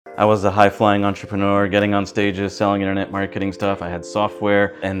I was a high-flying entrepreneur, getting on stages, selling internet marketing stuff. I had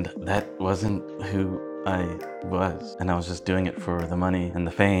software, and that wasn't who I was. And I was just doing it for the money and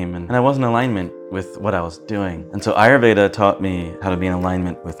the fame, and I wasn't in alignment with what I was doing. And so Ayurveda taught me how to be in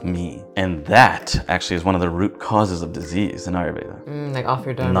alignment with me. And that actually is one of the root causes of disease in Ayurveda. Like off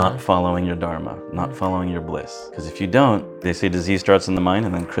your dharma. Not following your dharma, not following your bliss. Because if you don't, they say disease starts in the mind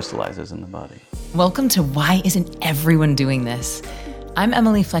and then crystallizes in the body. Welcome to Why Isn't Everyone Doing This? I'm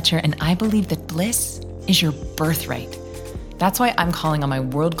Emily Fletcher, and I believe that bliss is your birthright. That's why I'm calling on my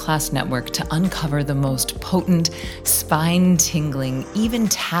world-class network to uncover the most potent, spine-tingling, even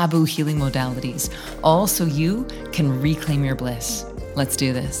taboo healing modalities, all so you can reclaim your bliss. Let's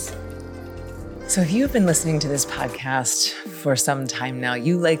do this. So if you've been listening to this podcast for some time now,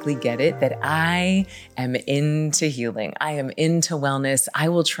 you likely get it that I am into healing. I am into wellness. I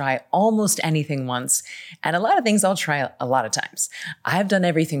will try almost anything once, and a lot of things I'll try a lot of times. I've done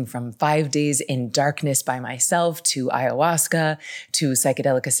everything from 5 days in darkness by myself to ayahuasca, to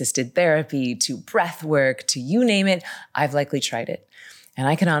psychedelic assisted therapy, to breath work, to you name it. I've likely tried it. And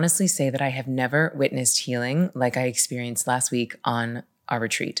I can honestly say that I have never witnessed healing like I experienced last week on our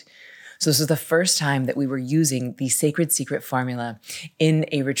retreat. So this was the first time that we were using the Sacred Secret formula in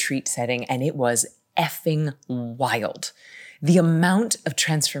a retreat setting, and it was effing wild. The amount of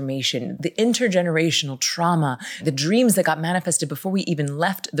transformation, the intergenerational trauma, the dreams that got manifested before we even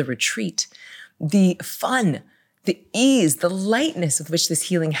left the retreat, the fun, the ease, the lightness with which this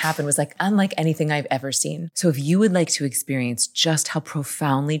healing happened was like unlike anything I've ever seen. So if you would like to experience just how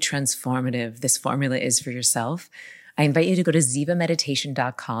profoundly transformative this formula is for yourself, I invite you to go to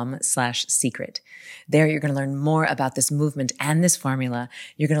zivameditation.com/secret. There, you're going to learn more about this movement and this formula.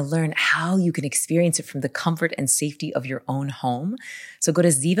 You're going to learn how you can experience it from the comfort and safety of your own home. So go to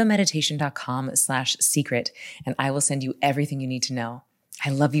zivameditation.com/secret, and I will send you everything you need to know. I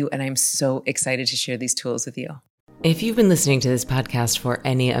love you, and I'm so excited to share these tools with you. If you've been listening to this podcast for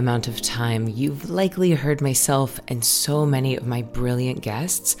any amount of time, you've likely heard myself and so many of my brilliant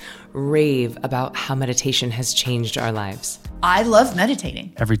guests rave about how meditation has changed our lives. I love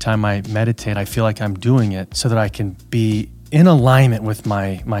meditating. Every time I meditate, I feel like I'm doing it so that I can be in alignment with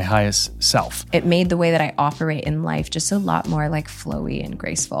my highest self. It made the way that I operate in life just a lot more like flowy and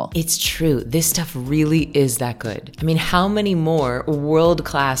graceful. It's true. This stuff really is that good. I mean, how many more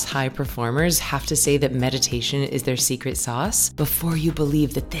world-class high performers have to say that meditation is their secret sauce before you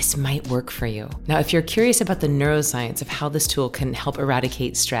believe that this might work for you? Now, if you're curious about the neuroscience of how this tool can help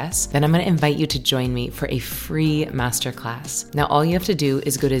eradicate stress, then I'm going to invite you to join me for a free masterclass. Now, all you have to do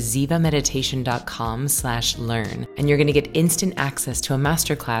is go to zivameditation.com/learn, and you're going to get instant access to a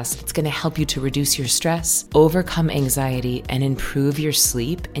masterclass that's going to help you to reduce your stress, overcome anxiety, and improve your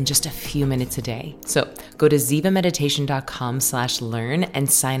sleep in just a few minutes a day. So go to zivameditation.com/learn and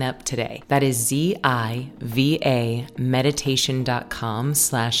sign up today. That is ZIVA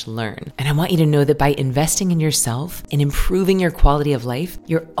meditation.com/learn. And I want you to know that by investing in yourself and improving your quality of life,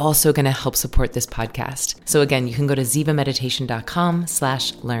 you're also going to help support this podcast. So again, you can go to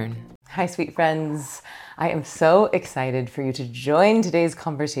zivameditation.com/learn. Hi, sweet friends. I am so excited for you to join today's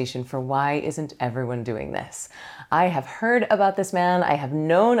conversation for Why Isn't Everyone Doing This? I have heard about this man. I have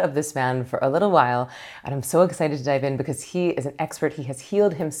known of this man for a little while, and I'm so excited to dive in because he is an expert. He has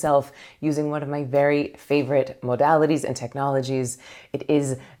healed himself using one of my very favorite modalities and technologies. It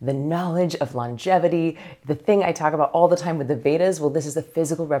is the knowledge of longevity, the thing I talk about all the time with the Vedas. Well, this is the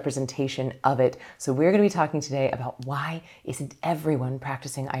physical representation of it. So we're going to be talking today about why isn't everyone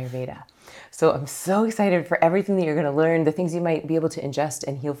practicing Ayurveda? So I'm so excited for everything that you're going to learn, the things you might be able to ingest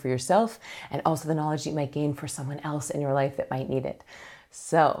and heal for yourself, and also the knowledge you might gain for someone else in your life that might need it.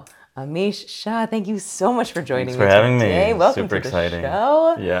 So, Amish, Shah, thank you so much for joining me today. Thanks for having me. Welcome Super to exciting. the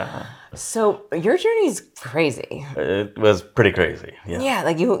show. Yeah. So your journey's crazy. It was pretty crazy. Yeah,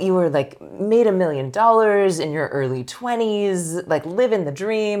 like you were like made $1 million in your early 20s, like living the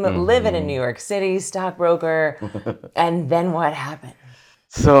dream, living in New York City, stockbroker, and then what happened?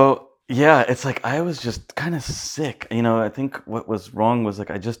 So, yeah, it's like I was just kind of sick. You know, I think what was wrong was like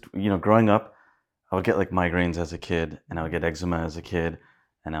I just, growing up, I would get like migraines as a kid, and I would get eczema as a kid,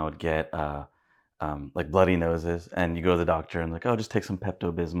 and I would get like bloody noses, and you go to the doctor and like, oh, just take some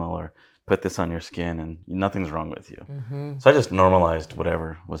Pepto-Bismol or put this on your skin and nothing's wrong with you. So I just normalized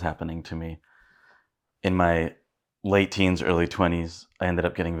whatever was happening to me. In my late teens, early 20s, I ended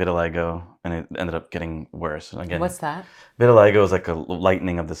up getting vitiligo, and it ended up getting worse. And again, what's that? Vitiligo is like a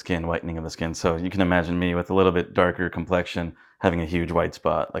whitening of the skin. So you can imagine me with a little bit darker complexion having a huge white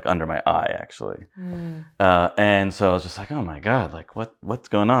spot, like under my eye, actually. And so I was just like, oh my God, like what's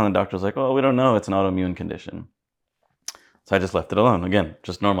going on? And the doctor was like, oh, we don't know. It's an autoimmune condition. So I just left it alone. Again,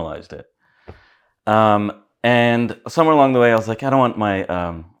 just normalized it. And somewhere along the way, I was like, I don't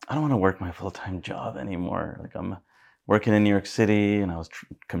want to work my full-time job anymore. Like I'm working in New York City, and I was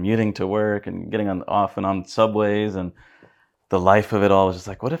commuting to work and getting off and on subways, and the life of it all was just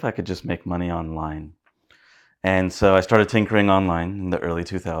like, what if I could just make money online? And so I started tinkering online in the early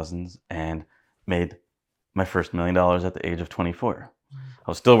 2000s and made my first $1 million at the age of 24. I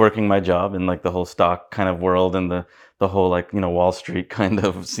was still working my job in like the whole stock kind of world and the whole like, Wall Street kind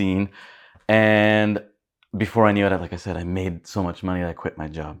of scene. And before I knew it, like I said, I made so much money that I quit my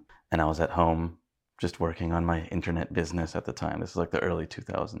job. And I was at home just working on my internet business at the time. This is like the early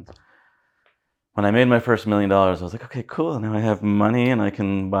 2000s. When I made my first $1 million, I was like, okay, cool. Now I have money and I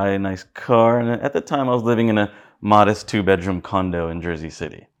can buy a nice car. And at the time, I was living in a modest 2-bedroom condo in Jersey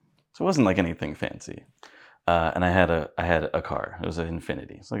City. So it wasn't like anything fancy. And I had a car. It was an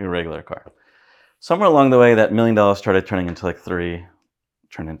Infiniti. It's like a regular car. Somewhere along the way, that $1 million started turning into like 3,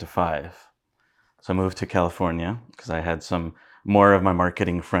 turned into 5. So I moved to California because I had some more of my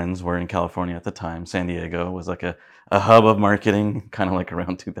marketing friends were in California at the time. San Diego was like a hub of marketing, kind of like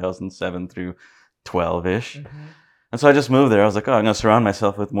around 2007 through 12-ish. Mm-hmm. And so I just moved there. I was like, oh, I'm going to surround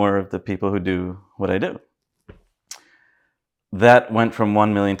myself with more of the people who do what I do. That went from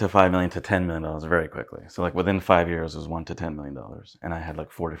 1 million to 5 million to $10 million very quickly. So like within 5 years, it was $1 to $10 million. And I had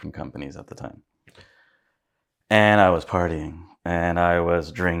like 4 different companies at the time. And I was partying, and I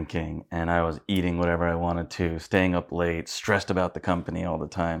was drinking, and I was eating whatever I wanted to, staying up late, stressed about the company all the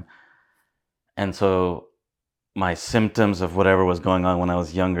time. And so my symptoms of whatever was going on when I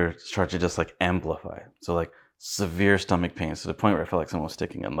was younger started to just like amplify. So like severe stomach pains to the point where I felt like someone was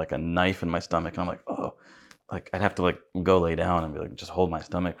sticking like a knife in my stomach. And I'm like, oh, like I'd have to like go lay down and be like, just hold my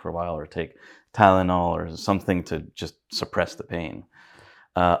stomach for a while, or take Tylenol or something to just suppress the pain.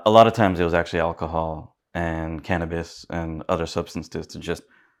 A lot of times it was actually alcohol and cannabis and other substances to just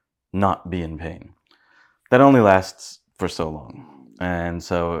not be in pain. That only lasts for so long. And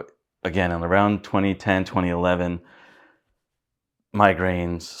so again, in around 2010, 2011,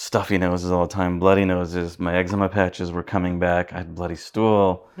 migraines, stuffy noses all the time, bloody noses, my eczema patches were coming back. I had bloody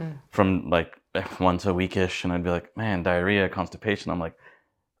stool from like once a weekish, and I'd be like, man, diarrhea, constipation. I'm like,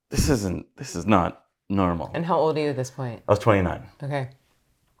 this is not normal. And how old are you at this point? I was 29. Okay.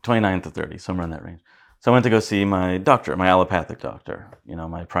 29 to 30, somewhere in that range. So I went to go see my doctor, my allopathic doctor,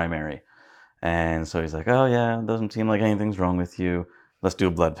 my primary. And so he's like, oh yeah, it doesn't seem like anything's wrong with you. Let's do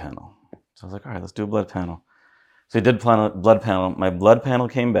a blood panel. So I was like, all right, let's do a blood panel. So he did blood panel. My blood panel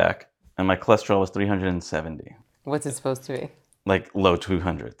came back, and my cholesterol was 370. What's it supposed to be? Like low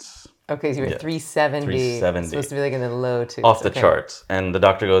 200s. Okay, so you're 370. 370. It's supposed to be like in the low 2s. Off the charts. And the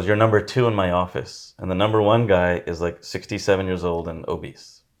doctor goes, you're number 2 in my office. And the number 1 guy is like 67 years old and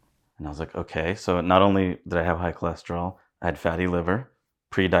obese. And I was like, okay. So not only did I have high cholesterol, I had fatty liver,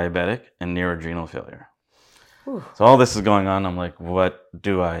 pre-diabetic, and near adrenal failure. Whew. So all this is going on. I'm like, what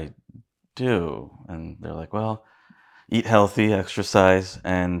do I do? And they're like, well, eat healthy, exercise,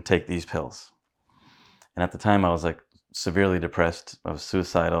 and take these pills. And at the time, I was like severely depressed. I was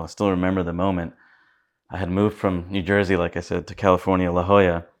suicidal. I still remember the moment. I had moved from New Jersey, like I said, to California, La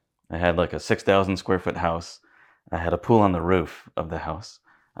Jolla. I had like a 6,000 square foot house. I had a pool on the roof of the house.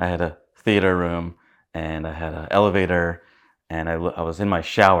 I had a theater room, and I had an elevator, and I was in my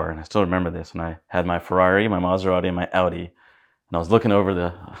shower, and I still remember this, and I had my Ferrari, my Maserati, and my Audi, and I was looking over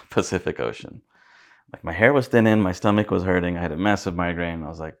the Pacific Ocean. Like my hair was thinning, my stomach was hurting, I had a massive migraine. I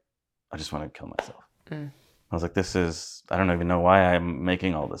was like, I just want to kill myself. I was like, I don't even know why I'm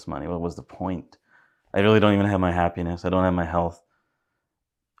making all this money. What was the point? I really don't even have my happiness. I don't have my health.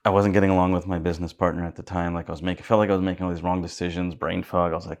 I wasn't getting along with my business partner at the time. Like felt like I was making all these wrong decisions, brain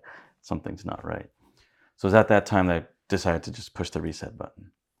fog. I was like, something's not right. So it was at that time that I decided to just push the reset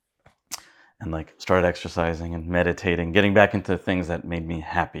button and like started exercising and meditating, getting back into things that made me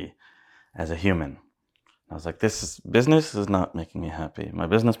happy as a human. I was like, business is not making me happy. My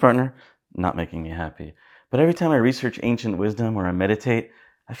business partner, not making me happy. But every time I research ancient wisdom or I meditate,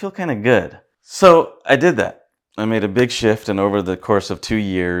 I feel kind of good. So I did that. I made a big shift, and over the course of 2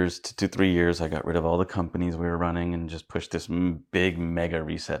 years to 3 years, I got rid of all the companies we were running and just pushed this big mega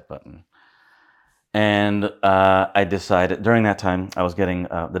reset button. And I decided, during that time, I was getting,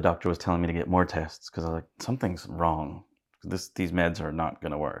 the doctor was telling me to get more tests because I was like, something's wrong. These meds are not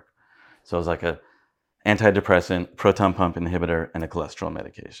going to work. So it was like a antidepressant, proton pump inhibitor, and a cholesterol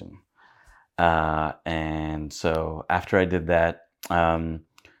medication. And so after I did that,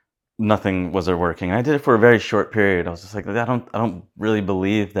 nothing was working. I did it for a very short period. I was just like, I don't really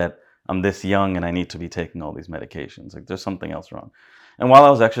believe that I'm this young and I need to be taking all these medications. Like there's something else wrong. And while I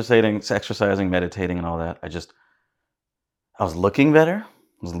was exercising, meditating, and all that, I just I was looking better,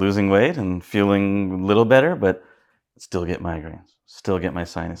 was losing weight and feeling a little better, but still get migraines, still get my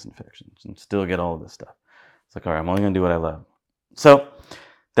sinus infections, and still get all of this stuff. It's like, all right, I'm only gonna do what I love. So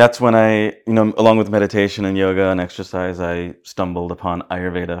that's when I, along with meditation and yoga and exercise, I stumbled upon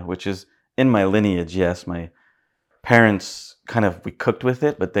Ayurveda, which is in my lineage. Yes, my parents we cooked with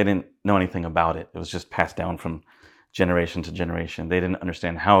it, but they didn't know anything about it. It was just passed down from generation to generation. They didn't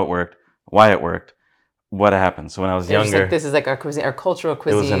understand how it worked, why it worked, what happened. So when I was They're just younger, like, this is like our cuisine, our cultural it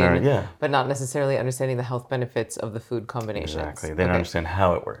was cuisine, in our, yeah, but not necessarily understanding the health benefits of the food combinations. exactly. They didn't understand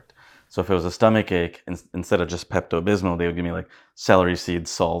how it worked. So if it was a stomach ache, instead of just Pepto-Bismol, they would give me like celery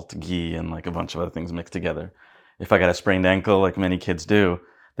seeds, salt, ghee, and like a bunch of other things mixed together. If I got a sprained ankle, like many kids do,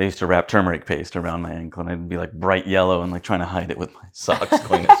 they used to wrap turmeric paste around my ankle, and I'd be like bright yellow and like trying to hide it with my socks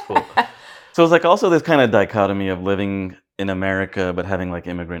going to school. So it was like also this kind of dichotomy of living in America but having like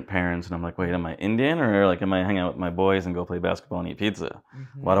immigrant parents, and I'm like, wait, am I Indian, or like am I hanging out with my boys and go play basketball and eat pizza?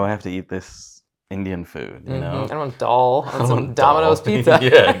 Why do I have to eat this Indian food? I don't want dal on some want Domino's dal. pizza.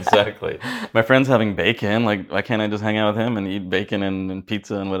 Yeah, exactly. My friend's having bacon. Like, why can't I just hang out with him and eat bacon and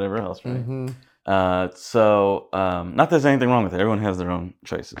pizza and whatever else, right? Not that there's anything wrong with it. Everyone has their own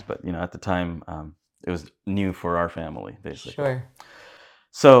choices, but at the time, it was new for our family, basically. Sure.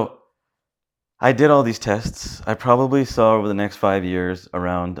 So I did all these tests. I probably saw over the next 5 years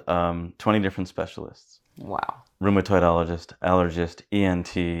around 20 different specialists. Wow. Rheumatologist, allergist,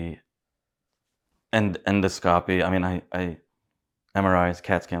 ENT, and endoscopy. I mean, I MRIs,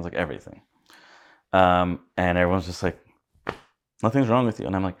 CAT scans, like everything. And everyone's just like, nothing's wrong with you.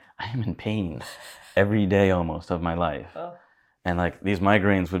 And I'm like, I am in pain every day almost of my life. Oh. And like these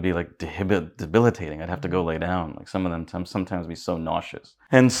migraines would be like debilitating. I'd have to go lay down. Like some of them sometimes be so nauseous.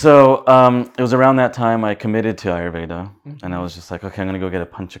 And so it was around that time I committed to Ayurveda. And I was just like, okay, I'm going to go get a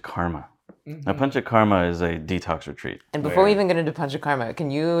Panchakarma. Now, Panchakarma is a detox retreat. And before we even get into Panchakarma,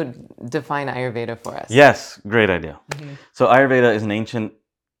 can you define Ayurveda for us? Yes, great idea. So Ayurveda is an ancient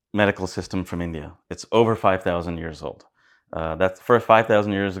medical system from India. It's over 5,000 years old. That first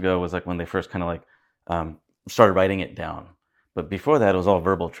 5,000 years ago was like when they first kind of like started writing it down. But before that, it was all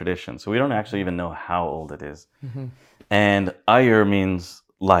verbal tradition. So we don't actually even know how old it is. And Ayur means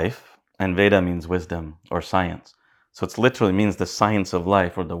life, and Veda means wisdom or science. So it literally means the science of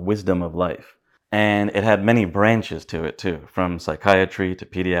life or the wisdom of life. And it had many branches to it too, from psychiatry to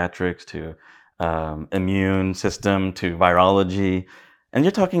pediatrics to immune system to virology. And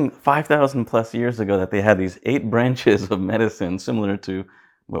you're talking 5,000 plus years ago that they had these 8 branches of medicine similar to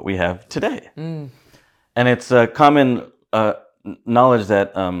what we have today. And it's a common knowledge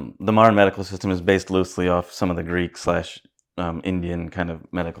that the modern medical system is based loosely off some of the Greek / Indian kind of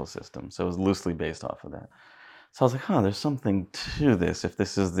medical system. So it was loosely based off of that. So I was like, there's something to this if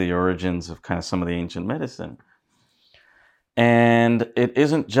this is the origins of kind of some of the ancient medicine. And it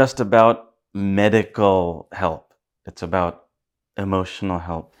isn't just about medical help. It's about emotional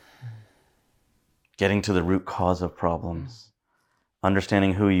help, getting to the root cause of problems,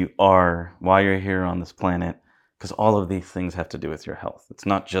 understanding who you are, why you're here on this planet, because all of these things have to do with your health. It's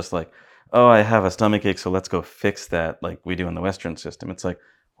not just like, oh, I have a stomach ache, so let's go fix that like we do in the Western system. It's like,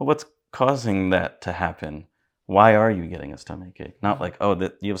 well, what's causing that to happen? Why are you getting a stomach ache? Not like, oh,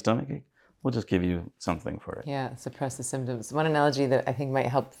 you have a stomach ache? We'll just give you something for it. Yeah, suppress the symptoms. One analogy that I think might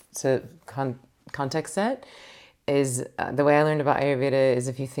help to context set is the way I learned about Ayurveda is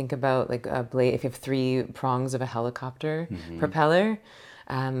if you think about like a blade, if you have 3 prongs of a helicopter propeller,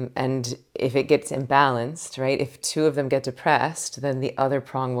 and if it gets imbalanced, right, if 2 of them get depressed, then the other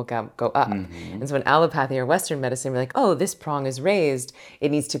prong will go up. And so in allopathy or Western medicine, we're like, oh, this prong is raised,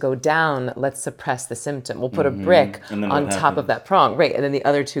 it needs to go down, let's suppress the symptom. We'll put a brick on top of that prong, right, and then the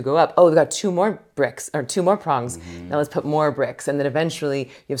other 2 go up. Oh, we've got 2 more bricks, or 2 more prongs, now let's put more bricks. And then eventually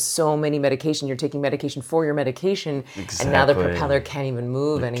you have so many medication, you're taking medication for your medication, and now the propeller can't even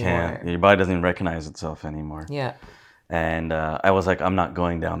move anymore. Your body doesn't even recognize itself anymore. Yeah. And I was like, I'm not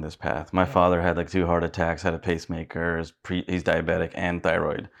going down this path. My father had like 2 heart attacks, had a pacemaker, he's diabetic and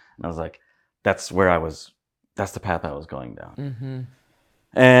thyroid. And I was like, that's the path I was going down.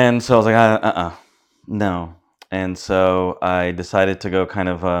 And so I was like, no. And so I decided to go kind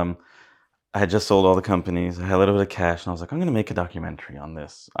of, I had just sold all the companies. I had a little bit of cash, and I was like, I'm going to make a documentary on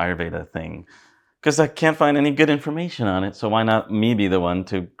this Ayurveda thing. Because I can't find any good information on it, so why not me be the one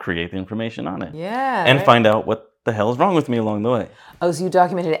to create the information on it? Yeah. And find out what the hell is wrong with me along the way. Oh, so you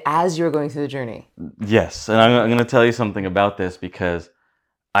documented it as you were going through the journey? Yes, and I'm going to tell you something about this because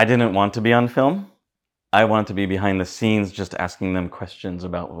I didn't want to be on film. I wanted to be behind the scenes just asking them questions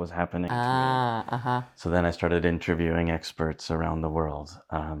about what was happening to me. So then I started interviewing experts around the world,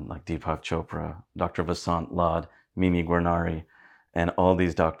 like Deepak Chopra, Dr. Vasant Lad, Mimi Guarnari, and all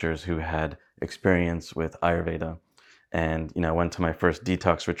these doctors who had experience with Ayurveda. And, I went to my first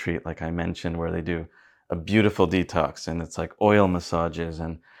detox retreat, like I mentioned, where they do a beautiful detox, and it's like oil massages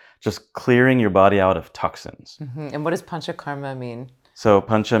and just clearing your body out of toxins. And what does panchakarma mean? So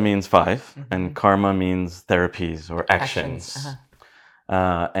pancha means 5, and karma means therapies or actions.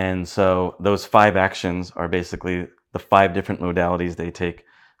 And so those 5 actions are basically the 5 different modalities they take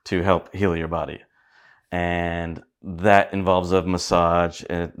to help heal your body. And that involves a massage.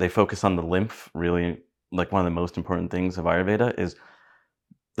 They focus on the lymph, really, like one of the most important things of Ayurveda is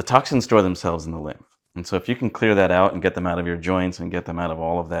the toxins store themselves in the lymph. And so if you can clear that out and get them out of your joints and get them out of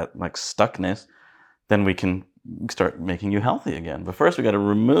all of that like stuckness, then we can start making you healthy again. But first we got to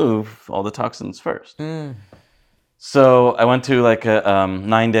remove all the toxins first. So I went to like a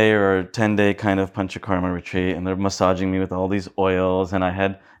 9-day or 10-day kind of panchakarma retreat, and they're massaging me with all these oils, and I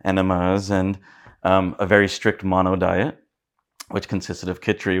had enemas and a very strict mono diet, which consisted of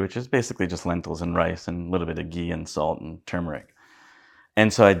khichdi, which is basically just lentils and rice and a little bit of ghee and salt and turmeric.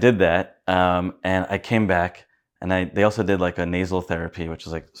 And so I did that, and I came back, and they also did like a nasal therapy, which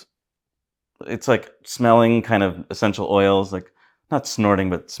is like, it's like smelling kind of essential oils, like not snorting,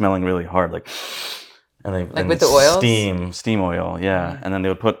 but smelling really hard, like, and they Like with the oils? steam oil, yeah. And then they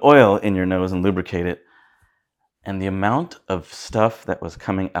would put oil in your nose and lubricate it. And the amount of stuff that was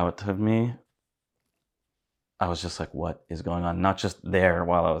coming out of me, I was just like, what is going on? Not just there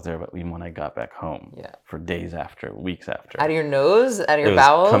while I was there, but even when I got back home. Yeah. For days after, weeks after. Out of your nose? Out of It your was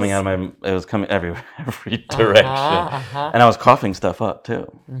bowels? coming out of it was coming every direction. And I was coughing stuff up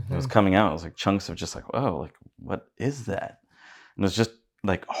too. It was coming out. It was like chunks of just like, whoa, like what is that? And it was just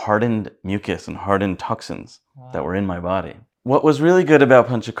like hardened mucus and hardened toxins that were in my body. What was really good about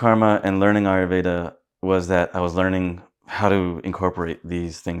panchakarma and learning Ayurveda was that I was learning how to incorporate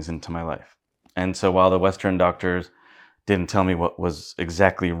these things into my life. And so while the Western doctors didn't tell me what was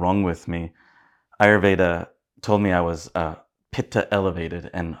exactly wrong with me, Ayurveda told me I was pitta elevated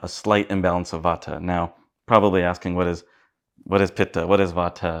and a slight imbalance of vata. Now, probably asking what is pitta, what is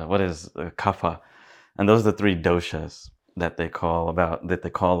vata, what is kapha, and those are the 3 doshas that they call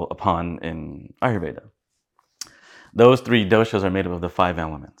upon in Ayurveda. Those 3 doshas are made up of the 5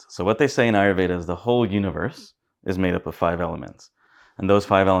 elements. So what they say in Ayurveda is the whole universe is made up of 5 elements. And those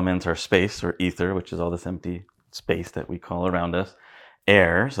 5 elements are space or ether, which is all this empty space that we call around us.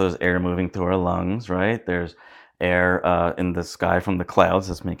 Air, so there's air moving through our lungs, right? There's air in the sky from the clouds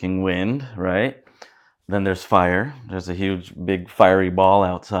that's making wind, right? Then there's fire. There's a huge, big fiery ball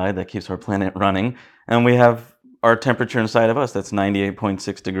outside that keeps our planet running. And we have our temperature inside of us that's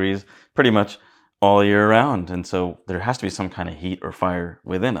 98.6 degrees pretty much all year round. And so there has to be some kind of heat or fire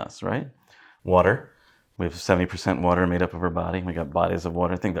within us, right? Water. We have 70% water made up of our body. We got bodies of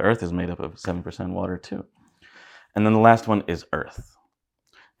water. I think the earth is made up of 7% water too. And then the last one is earth.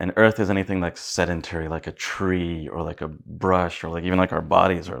 And earth is anything like sedentary, like a tree or like a brush or like even like our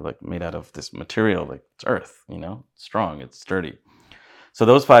bodies are like made out of this material, like it's earth, it's strong, it's sturdy. So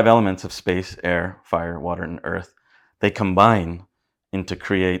those 5 elements of space, air, fire, water, and earth, they combine into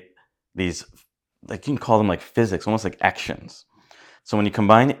create these, like you can call them like physics, almost like actions. So when you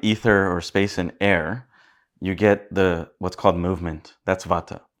combine ether or space and air, you get what's called movement. That's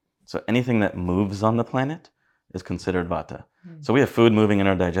vata. So anything that moves on the planet is considered vata. So we have food moving in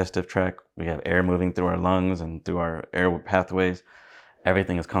our digestive tract. We have air moving through our lungs and through our air pathways.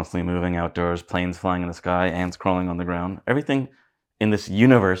 Everything is constantly moving outdoors, planes flying in the sky, ants crawling on the ground. Everything in this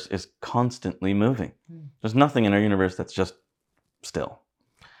universe is constantly moving. There's nothing in our universe that's just still.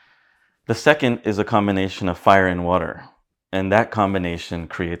 The second is a combination of fire and water. And that combination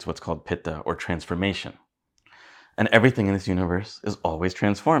creates what's called pitta or transformation. And everything in this universe is always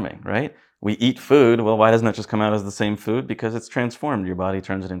transforming, right? We eat food. Well, why doesn't it just come out as the same food? Because it's transformed. Your body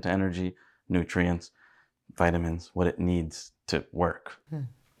turns it into energy, nutrients, vitamins, what it needs to work.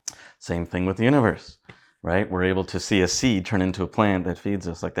 Same thing with the universe, right? We're able to see a seed turn into a plant that feeds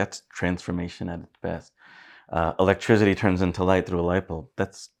us. Like that's transformation at its best. Electricity turns into light through a light bulb.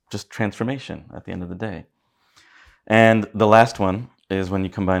 That's just transformation at the end of the day. And the last one is when you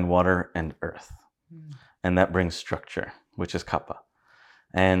combine water and earth. And that brings structure, which is kapha.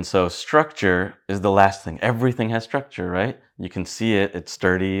 And so structure is the last thing. Everything has structure, right? You can see it. It's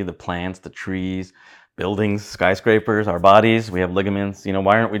sturdy, the plants, the trees, buildings, skyscrapers, our bodies. We have ligaments.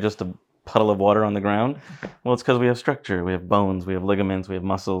 Why aren't we just a puddle of water on the ground? Well, it's because we have structure. We have bones, we have ligaments, we have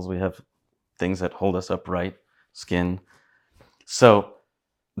muscles, we have things that hold us upright, skin. So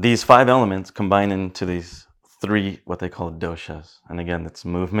these 5 elements combine into these 3, what they call doshas. And again, it's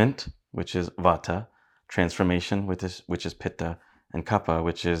movement, which is vata, transformation, which is pitta, and kapha,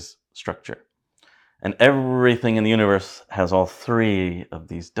 which is structure. And everything in the universe has all three of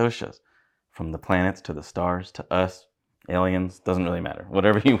these doshas, from the planets to the stars to us, aliens, doesn't really matter.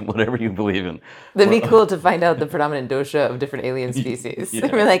 Whatever you believe in. That'd be cool to find out the predominant dosha of different alien species.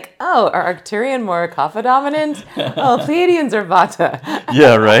 Yeah. We're like, oh, are Arcturian more kapha dominant? Oh, Pleiadians are vata.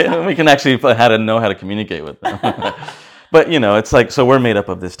 Yeah, right? And we can actually know how to communicate with them. But, it's like, so we're made up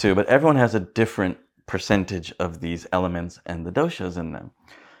of this too, but everyone has a different percentage of these elements and the doshas in them.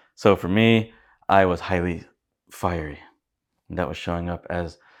 So for me, I was highly fiery. And that was showing up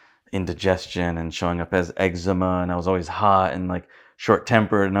as indigestion and showing up as eczema, and I was always hot and like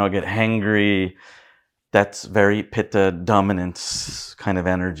short-tempered, and I would get hangry. That's very pitta dominance kind of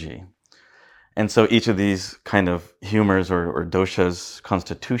energy. And so each of these kind of humors or doshas,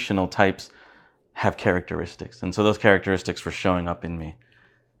 constitutional types, have characteristics. And so those characteristics were showing up in me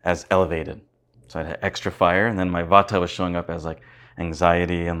as elevated. So I had extra fire, and then my vata was showing up as like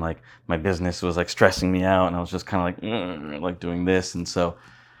anxiety, and like my business was like stressing me out, and I was just kind of like doing this. And so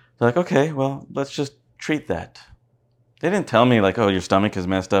they're like, okay, well, let's just treat that. They didn't tell me like, oh, your stomach is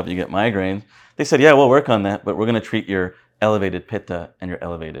messed up, you get migraines. They said, yeah, we'll work on that, but we're going to treat your elevated pitta and your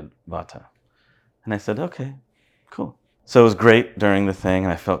elevated vata. And I said, okay, cool. So it was great during the thing,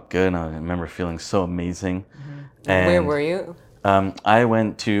 and I felt good, and I remember feeling so amazing. Mm-hmm. And where were you? I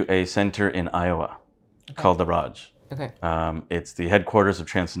went to a center in Iowa called the Raj. Okay. It's the headquarters of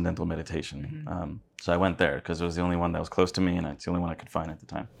Transcendental Meditation. Mm-hmm. So I went there because it was the only one that was close to me, and it's the only one I could find at the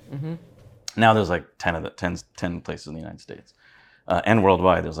time. Mm-hmm. Now there's like 10 places in the United States. And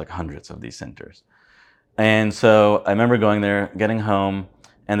worldwide, there's like hundreds of these centers. And so I remember going there, getting home,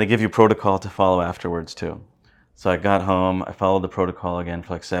 and they give you protocol to follow afterwards too. So I got home, I followed the protocol again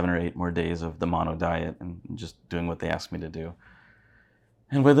for like 7 or 8 more days of the mono diet and just doing what they asked me to do.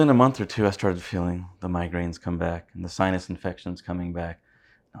 And within a month or two, I started feeling the migraines come back and the sinus infections coming back.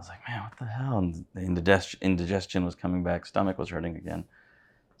 I was like, man, what the hell? And the indigestion was coming back, stomach was hurting again.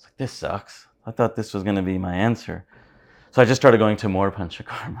 I was like, this sucks. I thought this was going to be my answer. So I just started going to more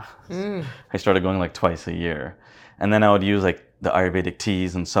panchakarmas. I started going like twice a year. And then I would use like the Ayurvedic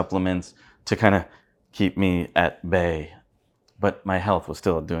teas and supplements to kind of keep me at bay. But my health was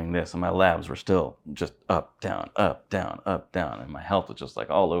still doing this, and my labs were still just up, down, up, down, up, down. And my health was just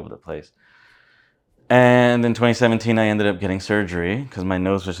like all over the place. And in 2017, I ended up getting surgery because my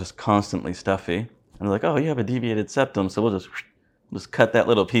nose was just constantly stuffy. And they're like, oh, you have a deviated septum, so we'll just cut that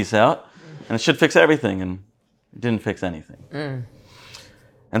little piece out, and it should fix everything. And it didn't fix anything.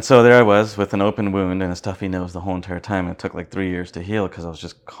 And so there I was with an open wound and a stuffy nose the whole entire time. And it took like 3 years to heal because I was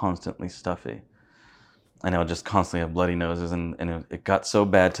just constantly stuffy. And I would just constantly have bloody noses. And it got so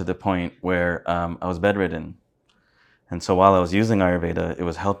bad to the point where I was bedridden. And so while I was using Ayurveda, it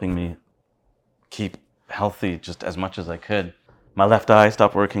was helping me keep healthy just as much as I could. My left eye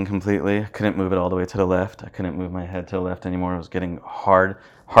stopped working completely. I couldn't move it all the way to the left. I couldn't move my head to the left anymore. It was getting hard.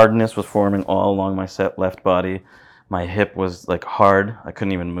 Hardness was forming all along my left body. My hip was like hard. I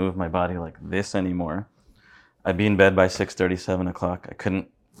couldn't even move my body like this anymore. I'd be in bed by 6:30, 7 o'clock. I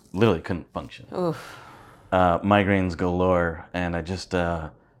literally couldn't function. Migraines galore, and I just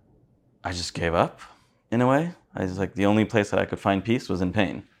gave up in a way. I was like, the only place that I could find peace was in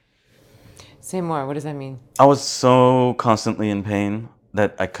pain. Say more. What does that mean? I was so constantly in pain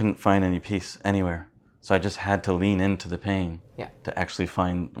that I couldn't find any peace anywhere. So I just had to lean into the pain to actually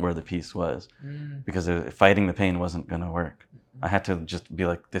find where the peace was. Because fighting the pain wasn't going to work. I had to just be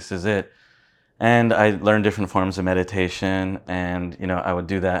like, this is it. And I learned different forms of meditation, and I would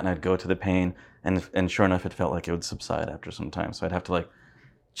do that, and I'd go to the pain, and sure enough, it felt like it would subside after some time. So I'd have to like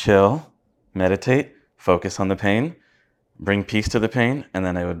chill, meditate, focus on the pain, bring peace to the pain, and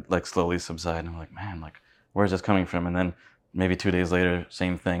then I would like slowly subside. And I'm like, man, like, where's this coming from? And then maybe 2 days later,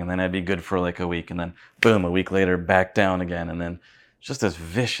 same thing. And then I'd be good for like a week, and then boom, a week later, back down again. And then just this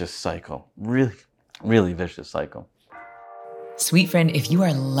vicious cycle, really, really vicious cycle. Sweet friend, if you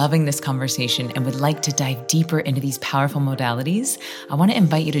are loving this conversation and would like to dive deeper into these powerful modalities, I want to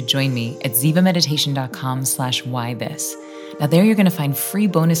invite you to join me at zivameditation.com/whythis. Now there you're going to find free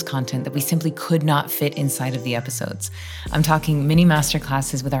bonus content that we simply could not fit inside of the episodes. I'm talking mini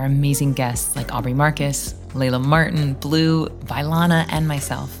masterclasses with our amazing guests like Aubrey Marcus, Layla Martin, Blue, Vailana, and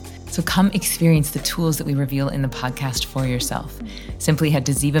myself. So come experience the tools that we reveal in the podcast for yourself. Simply head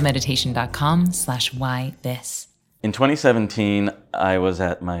to zivameditation.com/whythis. In 2017, I was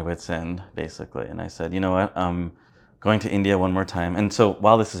at my wit's end, basically, and I said, you know what, I'm going to India one more time. And so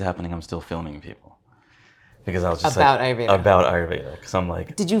while this is happening, I'm still filming people. Because I was just About Ayurveda. About Ayurveda, because I'm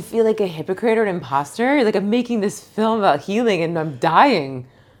like... Did you feel like a hypocrite or an imposter? You're like, I'm making this film about healing and I'm dying.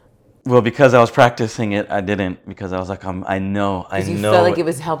 Well, because I was practicing it, I didn't, because I was like, I know Because you felt like it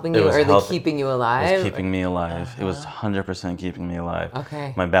was helping you, or like keeping you It alive. was keeping me alive. It was 100% keeping me alive.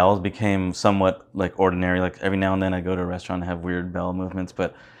 Okay. My bowels became somewhat like ordinary. Like every now and then I go to a restaurant and have weird bowel movements,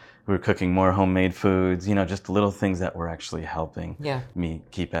 but we were cooking more homemade foods, just little things that were actually helping Yeah. me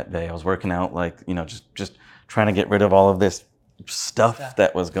keep at bay. I was working out, like, just trying to get rid of all of this stuff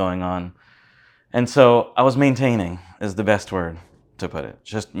that was going on. And so I was maintaining is the best word to put it.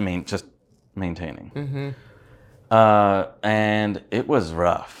 Just maintaining. And it was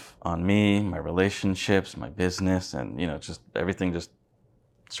rough on me, my relationships, my business, and just everything just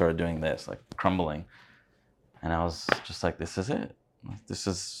started doing this, like crumbling. And I was just like, this is it. This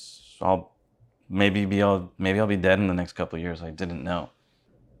is maybe I'll be dead in the next couple of years. I didn't know.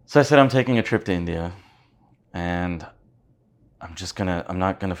 So I said I'm taking a trip to India, and I'm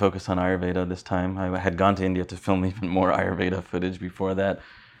not gonna focus on Ayurveda this time. I had gone to India to film even more Ayurveda footage before that.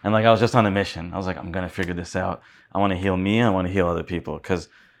 And like I was just on a mission. I was like, I'm gonna figure this out. I wanna heal me, I wanna heal other people. Because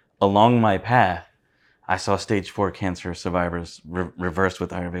along my path, I saw stage 4 cancer survivors reversed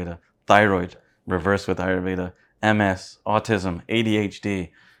with Ayurveda, thyroid reversed with Ayurveda, MS, autism, ADHD.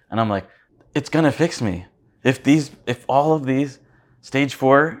 And I'm like, it's gonna fix me. If all of these stage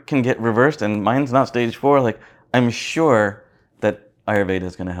 4 can get reversed and mine's not stage 4, like I'm sure that Ayurveda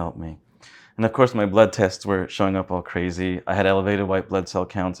is gonna help me. And of course, my blood tests were showing up all crazy. I had elevated white blood cell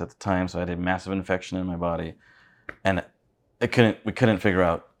counts at the time, so I had a massive infection in my body. And we couldn't figure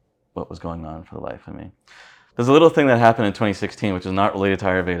out what was going on for the life of me. There's a little thing that happened in 2016, which is not related to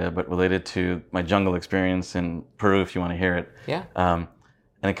Ayurveda, but related to my jungle experience in Peru, if you want to hear it. Yeah.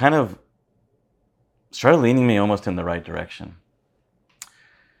 And it kind of started leaning me almost in the right direction.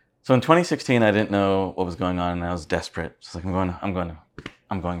 So in 2016, I didn't know what was going on, and I was desperate. So like, I'm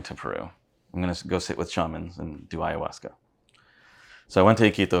going to Peru. I'm going to go sit with shamans and do ayahuasca. So I went to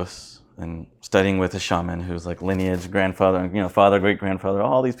Iquitos and studying with a shaman who's like lineage, grandfather, father, great grandfather,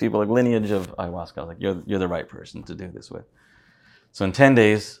 all these people, like lineage of ayahuasca. I was like, you're the right person to do this with. So in 10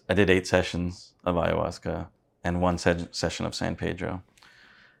 days, I did 8 sessions of ayahuasca and 1 session of San Pedro.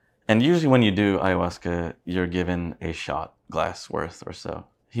 And usually when you do ayahuasca, you're given a shot glass worth or so.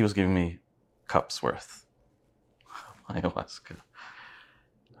 He was giving me cups worth of ayahuasca.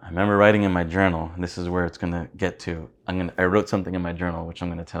 I remember writing in my journal, and this is where it's going to get to. I wrote something in my journal, which I'm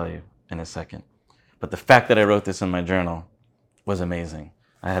going to tell you in a second. But the fact that I wrote this in my journal was amazing.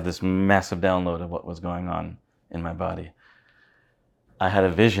 I had this massive download of what was going on in my body. I had a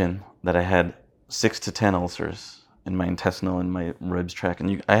vision that I had 6 to 10 ulcers in my intestinal and my ribs tract,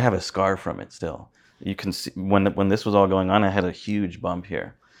 and I have a scar from it still. You can see when this was all going on, I had a huge bump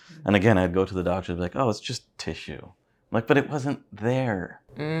here. And again, I'd go to the doctor and be like, oh, it's just tissue. I'm like, but it wasn't there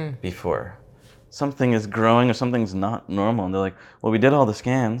before. Something is growing or something's not normal. And they're like, well, we did all the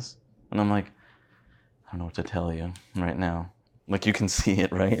scans. And I'm like, I don't know what to tell you right now. Like, you can see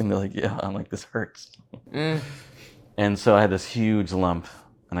it, right? And they're like, yeah. I'm like, this hurts. And so I had this huge lump,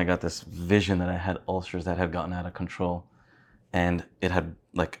 and I got this vision that I had ulcers that had gotten out of control. And it had,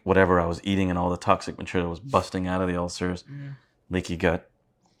 like, whatever I was eating and all the toxic material was busting out of the ulcers, leaky gut,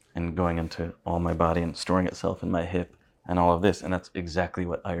 and going into all my body and storing itself in my hip and all of this. And that's exactly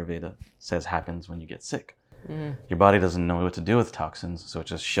what Ayurveda says happens when you get sick. Your body doesn't know what to do with toxins, so it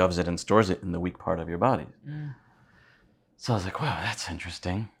just shoves it and stores it in the weak part of your body. So I was like, wow, that's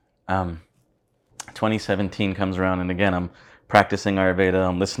interesting. 2017 comes around, and again, I'm practicing Ayurveda.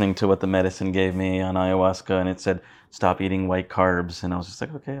 I'm listening to what the medicine gave me on ayahuasca, and it said, stop eating white carbs. And I was just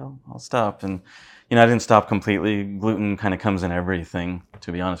like, okay, I'll stop. And, I didn't stop completely. Gluten kind of comes in everything,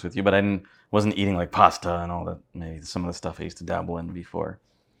 to be honest with you, but wasn't eating like pasta and all that, maybe some of the stuff I used to dabble in before.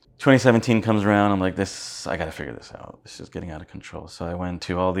 2017 comes around, I'm like, I gotta figure this out. This is getting out of control. So I went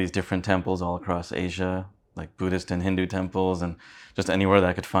to all these different temples all across Asia, like Buddhist and Hindu temples, and just anywhere that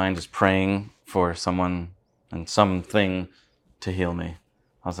I could find, just praying for someone and something to heal me.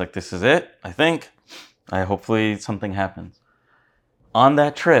 I was like, this is it, I think. Hopefully something happens. On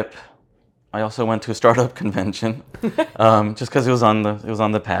that trip, I also went to a startup convention, just because it was on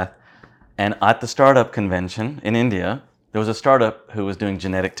the path. And at the startup convention in India, there was a startup who was doing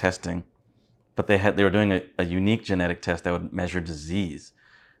genetic testing, but they were doing a unique genetic test that would measure disease,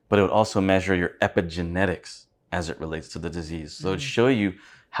 but it would also measure your epigenetics as it relates to the disease. So it would show you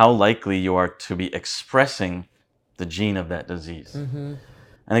how likely you are to be expressing the gene of that disease. And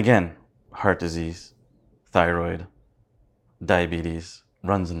again, heart disease, thyroid, diabetes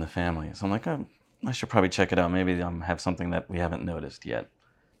runs in the family. So I'm like, oh, I should probably check it out. Maybe I have something that we haven't noticed yet.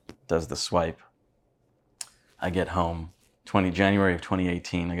 Does the swipe. I get home, January of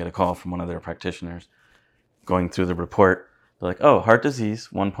 2018, I get a call from one of their practitioners going through the report. They're like, oh, heart disease,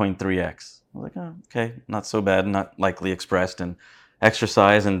 1.3x. I was like, oh, okay, not so bad, not likely expressed, and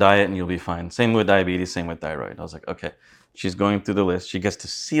exercise and diet and you'll be fine. Same with diabetes, same with thyroid. I was like, okay. She's going through the list. She gets to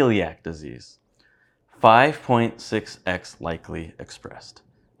celiac disease, 5.6x likely expressed,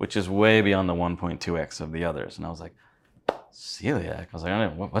 which is way beyond the 1.2x of the others. And I was like, celiac? I was like, I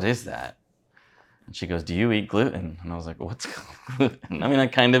don't know, what is that? And she goes, do you eat gluten? And I was like, what's gluten? I mean, I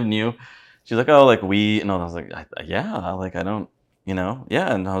kind of knew. She's like, oh, like wheat. And I was like, yeah, like I don't,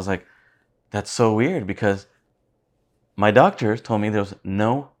 yeah. And I was like, that's so weird because my doctors told me there was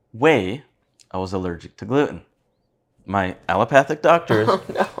no way I was allergic to gluten. My allopathic doctors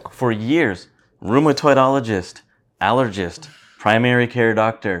for years, rheumatoidologist, allergist, primary care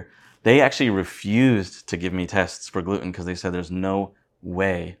doctor, they actually refused to give me tests for gluten because they said there's no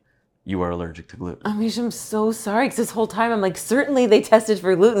way you are allergic to gluten. Amish, I'm so sorry because this whole time I'm like, certainly they tested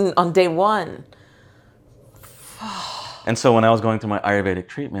for gluten on day one. And so when I was going through my Ayurvedic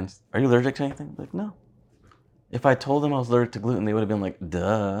treatments, are you allergic to anything? Like, no. If I told them I was allergic to gluten, they would have been like,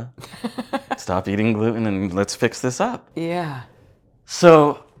 duh, stop eating gluten and let's fix this up. Yeah.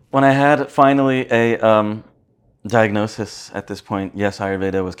 So when I had finally a diagnosis at this point, yes,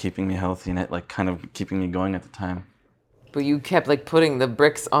 Ayurveda was keeping me healthy and it like kind of keeping me going at the time. But you kept like putting the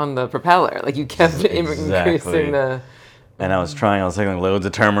bricks on the propeller. Like you kept increasing the... And I was taking loads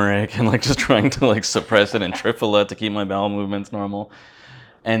of turmeric and like just trying to like suppress it and triphala to keep my bowel movements normal.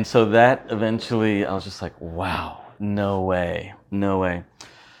 And so that eventually I was just like, wow, no way.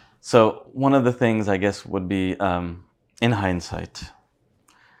 So one of the things I guess would be, in hindsight,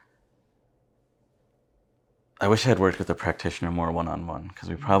 I wish I had worked with a practitioner more one-on-one because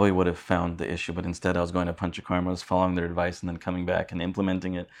we probably would have found the issue, but instead I was going to Panchakarma, I was following their advice and then coming back and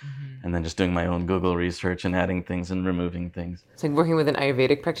implementing it and then just doing my own Google research and adding things and removing things. It's like working with an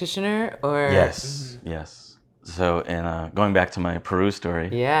Ayurvedic practitioner or... Yes. So in going back to my Peru story,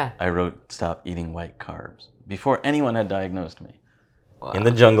 Yeah. I wrote stop eating white carbs before anyone had diagnosed me in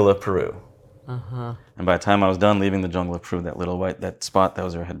the jungle of Peru. And by the time I was done leaving the jungle of Peru, that spot that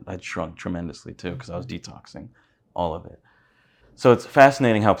was there had shrunk tremendously too because I was detoxing all of it. So it's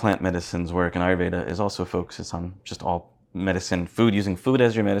fascinating how plant medicines work, and Ayurveda is also focuses on just all medicine, food, using food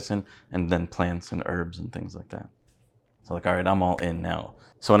as your medicine, and then plants and herbs and things like that. So like, all right, I'm all in now.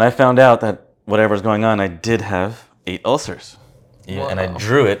 So when I found out that whatever's going on, I did have 8 ulcers. Yeah, and I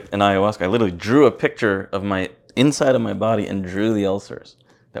drew it in ayahuasca. I literally drew a picture of my inside of my body and drew the ulcers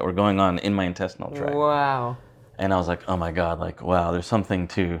that were going on in my intestinal tract. Wow. And I was like, oh my God, like, wow, there's something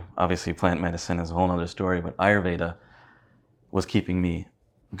to, obviously plant medicine is a whole other story, but Ayurveda was keeping me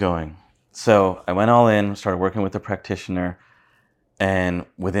going. So I went all in, started working with a practitioner, and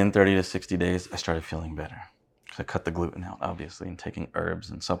within 30 to 60 days, I started feeling better. So I cut the gluten out, obviously, and taking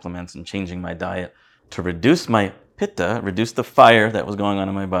herbs and supplements and changing my diet to reduce my pitta, reduce the fire that was going on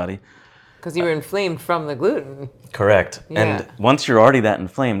in my body. Because you were inflamed from the gluten. Correct. Yeah. And once you're already that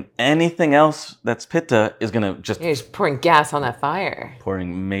inflamed, anything else that's pitta is going to just... Yeah, you're just pouring gas on that fire.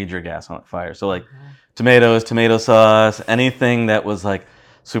 pouring major gas on that fire. So like tomatoes, tomato sauce, anything that was like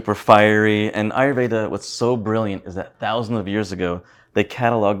super fiery. And Ayurveda, what's so brilliant is that thousands of years ago, they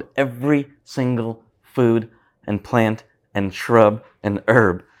cataloged every single food and plant and shrub and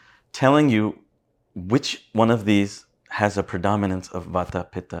herb, telling you which one of these has a predominance of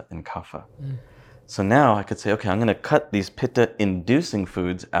vata, pitta, and kapha. So now I could say, okay, I'm going to cut these pitta-inducing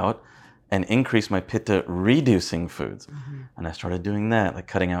foods out and increase my pitta-reducing foods. And I started doing that, like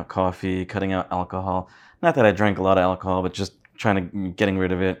cutting out coffee, cutting out alcohol. Not that I drank a lot of alcohol, but just getting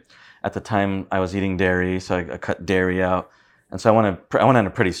rid of it. At the time, I was eating dairy, so I cut dairy out. And so I went on a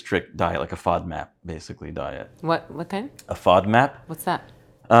pretty strict diet, like a FODMAP, basically, diet. What kind? A FODMAP? What's that?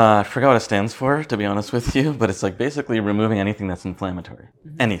 I forgot what it stands for, to be honest with you, but it's like basically removing anything that's inflammatory.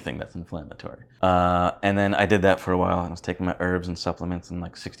 Anything that's inflammatory. And then I did that for a while, and I was taking my herbs and supplements, and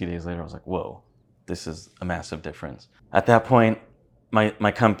like 60 days later, I was like, whoa, this is a massive difference. At that point,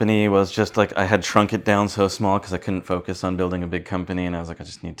 my company was just like, I had shrunk it down so small because I couldn't focus on building a big company, and I was like, I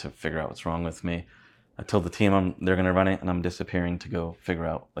just need to figure out what's wrong with me. I told the team they're going to run it, and I'm disappearing to go figure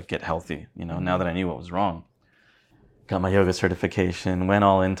out, like, get healthy, now that I knew what was wrong. Got my yoga certification, went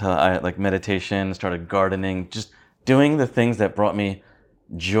all into like meditation, started gardening, just doing the things that brought me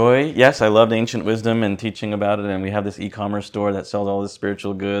joy. Yes, I loved ancient wisdom and teaching about it, and we have this e-commerce store that sells all this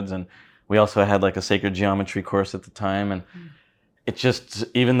spiritual goods, and we also had like a sacred geometry course at the time, and it just,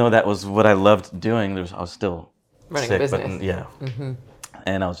 even though that was what I loved doing, I was still Running sick, a business. but yeah.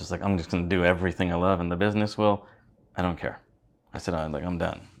 And I was just like, I'm just gonna do everything I love in the business. Well, I don't care. I said, I'm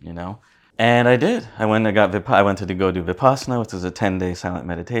done, And I did. I went to go do Vipassana, which is a 10-day silent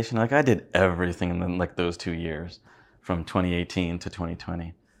meditation. Like I did everything in like those 2 years. from 2018 to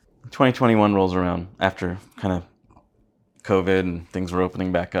 2020. 2021 rolls around after kind of COVID and things were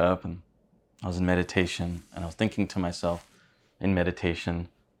opening back up, and I was in meditation, and I was thinking to myself in meditation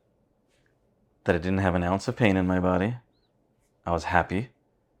that I didn't have an ounce of pain in my body. I was happy,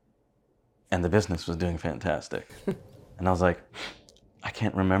 and the business was doing fantastic. And I was like, I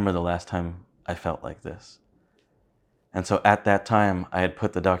can't remember the last time I felt like this. And so at that time, I had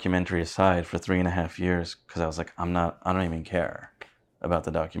put the documentary aside for 3.5 years because I was like, I don't even care about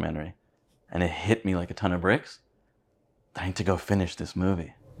the documentary. And it hit me like a ton of bricks. I need to go finish this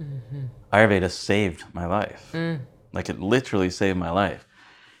movie. Mm-hmm. Ayurveda saved my life. Like, it literally saved my life.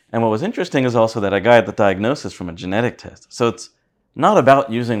 And what was interesting is also that I got the diagnosis from a genetic test. So it's not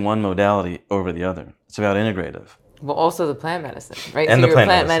about using one modality over the other. It's about integrative. Well, also the plant medicine, right? And so the your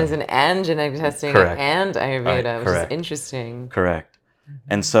plant medicine and genetic testing Correct. and Ayurveda, which Correct. is interesting. Correct.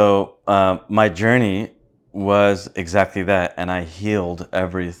 And so my journey was exactly that, and I healed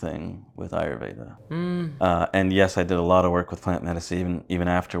everything with Ayurveda. And yes, I did a lot of work with plant medicine even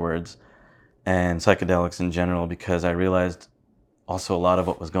afterwards, and psychedelics in general, because I realized also a lot of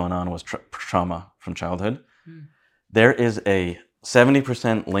what was going on was trauma from childhood. There is a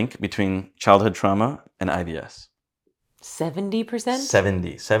 70% link between childhood trauma and IBS. 70%?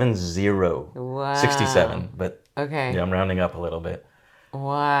 70. Wow. 67, but Okay. yeah, I'm rounding up a little bit.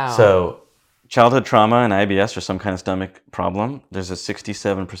 Wow. So childhood trauma and IBS or some kind of stomach problem, there's a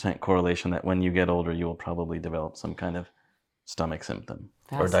 67% correlation that when you get older, you will probably develop some kind of stomach symptom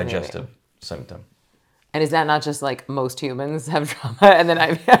or digestive symptom. And is that not just like most humans have trauma and then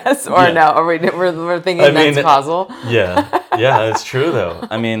IBS? Or no, are we're thinking that's causal? Yeah, it's true though.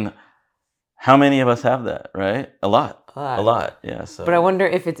 I mean, how many of us have that, right? A lot, yeah. So. But I wonder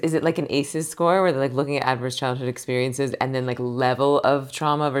if is it like an ACEs score where they're like looking at adverse childhood experiences and then like level of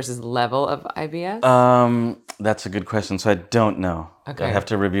trauma versus level of IBS? That's a good question. So I don't know. Okay. I have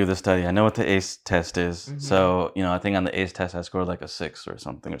to review the study. I know what the ACE test is. Mm-hmm. So, I think on the ACE test I scored like a 6 or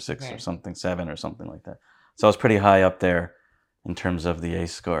something, or 6 or something, 7 or something like that. So I was pretty high up there in terms of the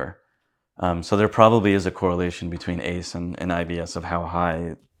ACE score. So there probably is a correlation between ACE and IBS of how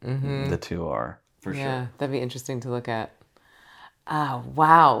high the two are, for sure. Yeah, that'd be interesting to look at.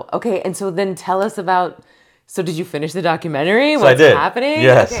 Wow. Okay, and so then tell us about... So did you finish the documentary? What's happening?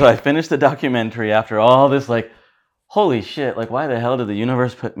 Yeah, okay. So I finished the documentary after all this, like, holy shit, like, why the hell did the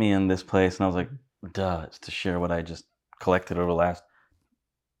universe put me in this place? And I was like, duh, it's to share what I just collected over the last,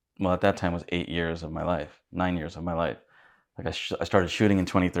 well, at that time was 8 years of my life, 9 years of my life. Like, I started shooting in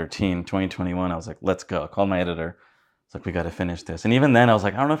 2013, 2021, I was like, let's go. I called my editor. It's like, we got to finish this. And even then, I was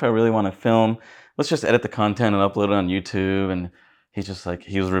like, I don't know if I really want to film. Let's just edit the content and upload it on YouTube. And he's just like,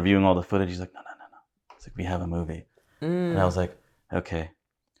 he was reviewing all the footage. He's like, no. It's like, we have a movie. And I was like, okay.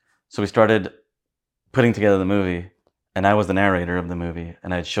 So we started putting together the movie, and I was the narrator of the movie,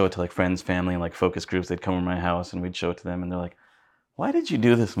 and I'd show it to like friends, family, and like focus groups. They'd come to my house and we'd show it to them, and they're like, why did you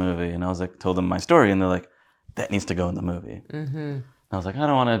do this movie? And I was like, told them my story, and they're like, that needs to go in the movie. And I was like, I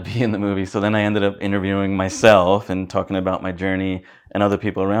don't want to be in the movie. So then I ended up interviewing myself and talking about my journey and other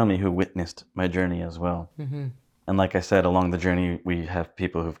people around me who witnessed my journey as well. And like I said, along the journey, we have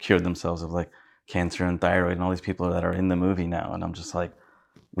people who've cured themselves of like cancer and thyroid and all these people that are in the movie now. And I'm just like,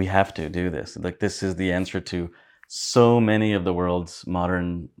 we have to do this. Like, this is the answer to so many of the world's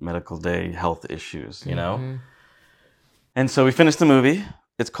modern medical day health issues, And so we finished the movie.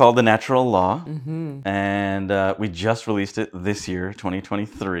 It's called The Natural Law. And we just released it this year,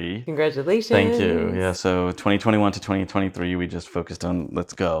 2023. Congratulations. Thank you. Yeah, so 2021 to 2023, we just focused on,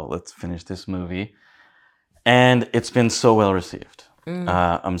 let's finish this movie. And it's been so well received.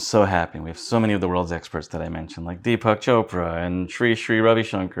 I'm so happy. We have so many of the world's experts that I mentioned, like Deepak Chopra and Sri Ravi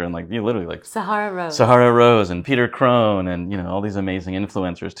Shankar, and like literally like Sahara Rose and Peter Crone, and all these amazing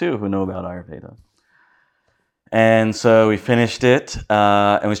influencers too who know about Ayurveda. And so we finished it,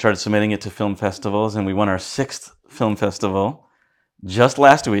 and we started submitting it to film festivals, and we won our 6th film festival just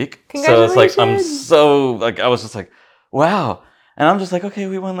last week. So it's like I was just like, wow. And I'm just like, okay,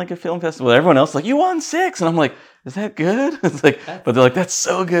 we won like a film festival. Everyone else is like, you won 6. And I'm like, is that good? It's like, but they're like, that's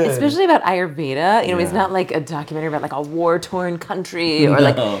so good. Especially about Ayurveda. It's not like a documentary about like a war-torn country or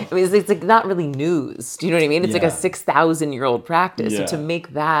like, it's like not really news. Do you know what I mean? It's like a 6,000-year-old practice. So to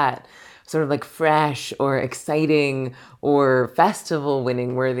make that sort of like fresh or exciting or festival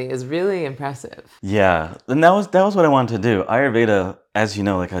winning worthy is really impressive. Yeah, and that was what I wanted to do. Ayurveda, as you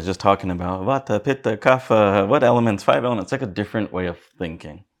know, like I was just talking about, Vata, Pitta, Kapha, what elements, 5 elements, like a different way of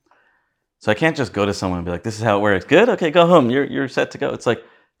thinking. So I can't just go to someone and be like, this is how it works. Good, okay, go home, you're set to go. It's like, it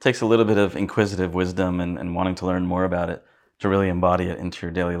takes a little bit of inquisitive wisdom and wanting to learn more about it to really embody it into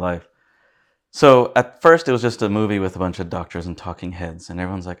your daily life. So at first it was just a movie with a bunch of doctors and talking heads, and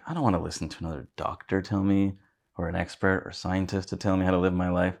everyone's like, I don't want to listen to another doctor tell me, or an expert or scientist to tell me how to live my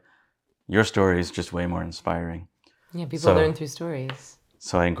life. Your story is just way more inspiring. Yeah, people learn through stories.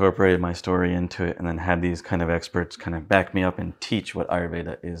 So I incorporated my story into it and then had these kind of experts kind of back me up and teach what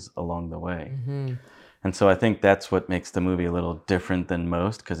Ayurveda is along the way. Mm-hmm. And so I think that's what makes the movie a little different than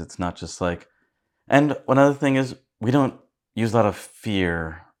most, because it's not just like, and one other thing is we don't use a lot of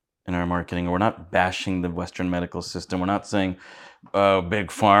fear in our marketing. We're not bashing the Western medical system. We're not saying, oh, big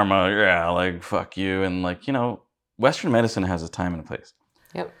pharma, yeah, like fuck you. And like, Western medicine has a time and a place.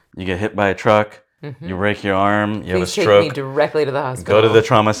 Yep. You get hit by a truck, you break your arm, you have a stroke. Take me directly to the hospital. Go to the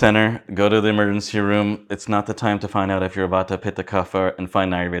trauma center, go to the emergency room. It's not the time to find out if you're about to Pitta Kapha and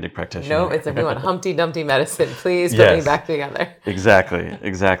find an Ayurvedic practitioner. No, it's if you want Humpty Dumpty medicine, please put me back together. Exactly.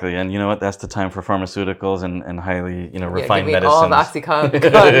 And you know what? That's the time for pharmaceuticals and highly, refined medicines. Give me all of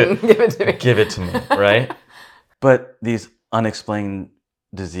Oxycontin. Give it to me. Give it to me, right? But these unexplained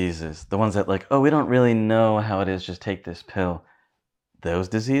diseases, the ones that like, oh, we don't really know how it is, just take this pill. Those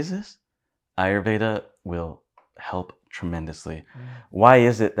diseases, Ayurveda will help tremendously. Why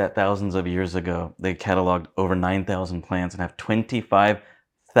is it that thousands of years ago they cataloged over 9,000 plants and have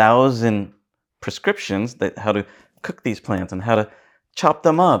 25,000 prescriptions that how to cook these plants and how to chop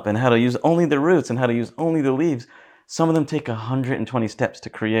them up and how to use only the roots and how to use only the leaves? Some of them take 120 steps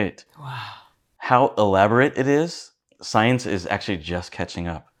to create. Wow. How elaborate it is, science is actually just catching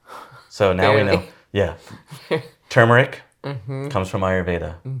up. So now we know. Yeah. Turmeric comes from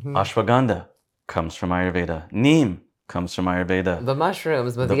Ayurveda. Ashwagandha comes from Ayurveda. Neem comes from Ayurveda. The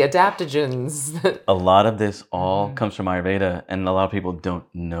mushrooms with the adaptogens. A lot of this all comes from Ayurveda, and a lot of people don't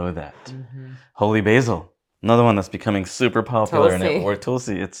know that. Holy basil, another one that's becoming super popular in it, or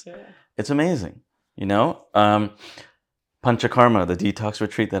Tulsi. It's amazing, Panchakarma, the detox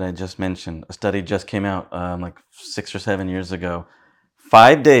retreat that I just mentioned, a study just came out like 6 or 7 years ago.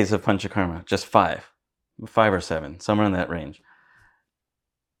 5 days of Panchakarma, just 5 or 7, somewhere in that range.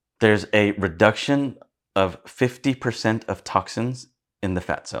 There's a reduction of 50% of toxins in the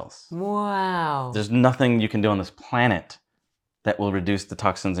fat cells. Wow. There's nothing you can do on this planet that will reduce the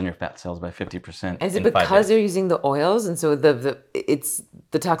toxins in your fat cells by 50%. Is it because they're using the oils, and so the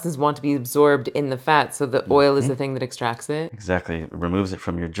toxins want to be absorbed in the fat, so the oil is the thing that extracts it? Exactly. It removes it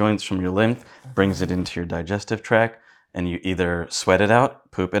from your joints, from your lymph, brings it into your digestive tract, and you either sweat it out,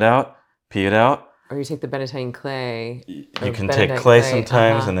 poop it out, pee it out, or you take the Benedictine clay. You can take clay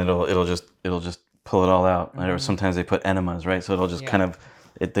sometimes, and it'll just pull it all out. Or sometimes they put enemas, right? So it'll just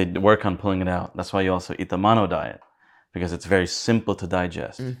they work on pulling it out. That's why you also eat the mono diet, because it's very simple to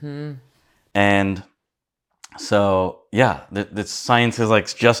digest. And so the science is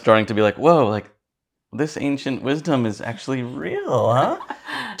like just starting to be like, whoa, like this ancient wisdom is actually real, huh?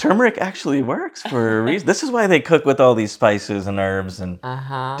 Turmeric actually works for a reason. This is why they cook with all these spices and herbs and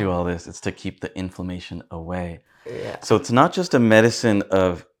do all this. It's to keep the inflammation away. Yeah. So it's not just a medicine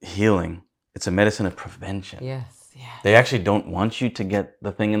of healing. It's a medicine of prevention. Yes. They actually don't want you to get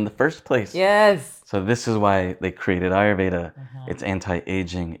the thing in the first place. Yes. So this is why they created Ayurveda. It's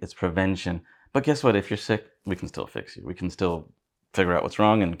anti-aging. It's prevention. But guess what? If you're sick, we can still fix you. We can still figure out what's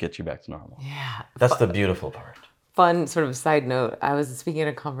wrong and get you back to normal. Yeah. That's the beautiful part. Fun sort of side note. I was speaking at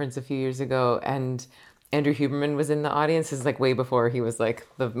a conference a few years ago, and Andrew Huberman was in the audience. This is like way before he was like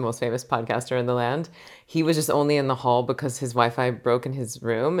the most famous podcaster in the land. He was just only in the hall because his Wi-Fi broke in his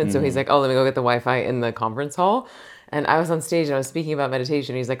room. And so he's like, oh, let me go get the Wi-Fi in the conference hall. And I was on stage and I was speaking about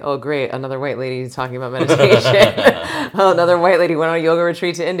meditation. He's like, oh, great. Another white lady talking about meditation. Oh, another white lady went on a yoga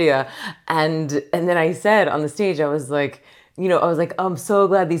retreat to India. And then I said on the stage, I was like, I'm so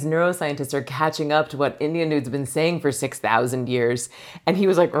glad these neuroscientists are catching up to what Indian dude's been saying for 6,000 years. And he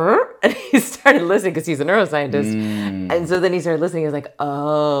was like, and he started listening because he's a neuroscientist. And so then he started listening. He was like,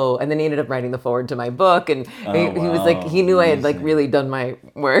 oh. And then he ended up writing the foreword to my book. And he was like, he knew I had like really done my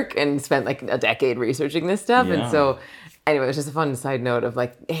work and spent like a decade researching this stuff. Yeah. And so anyway, it was just a fun side note of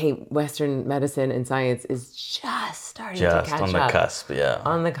like, hey, Western medicine and science is just starting to catch up. Just on the cusp, yeah.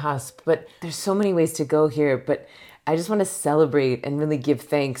 On the cusp. But there's so many ways to go here. But I just want to celebrate and really give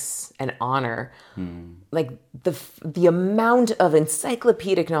thanks and honor, like the amount of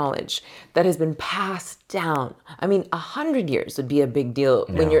encyclopedic knowledge that has been passed down. I mean, 100 years would be a big deal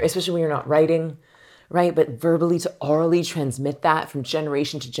especially when you're not writing, right? But verbally to orally transmit that from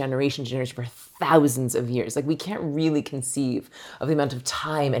generation to generation to generation for thousands of years. Like we can't really conceive of the amount of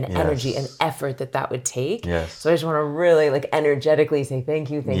time and energy and effort that would take. Yes. So I just want to really like energetically say thank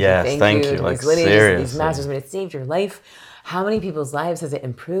you. Like these lineages, these masters, when it saved your life. how many people's lives has it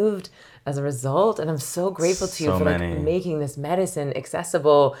improved as a result? And I'm so grateful to you So for like many. making this medicine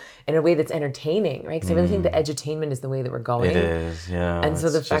accessible in a way that's entertaining, right? Because I really think that edutainment is the way that we're going. It is, yeah. And so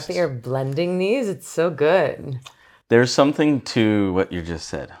It's the fact that just- you're blending these, it's so good. There's something to what you just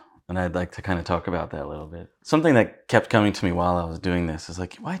said, and I'd like to kind of talk about that a little bit. Something that kept coming to me while I was doing this is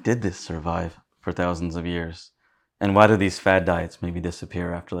like, why did this survive for thousands of years? And why do these fad diets maybe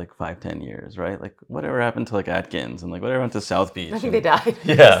disappear after like 5, 10 years, right? Like whatever happened to like Atkins and like whatever happened to South Beach? I think they died.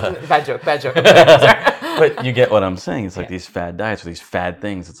 Yeah. Bad joke, bad joke. Sorry. But you get what I'm saying. It's like these fad diets or these fad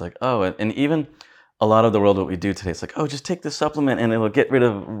things. It's like, oh, and even a lot of the world, what we do today, it's like, oh, just take this supplement and it'll get rid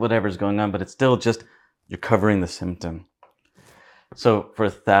of whatever's going on. But it's still just, you're covering the symptom. So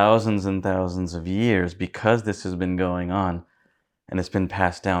for thousands and thousands of years, because this has been going on and it's been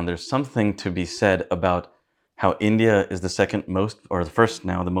passed down, there's something to be said about how India is the second most, or the first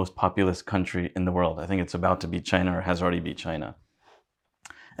now, the most populous country in the world. I think it's about to beat China or has already beat China.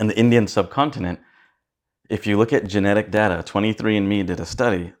 And the Indian subcontinent, if you look at genetic data, 23andMe did a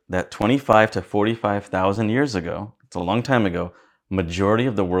study that 25 to 45,000 years ago, it's a long time ago, majority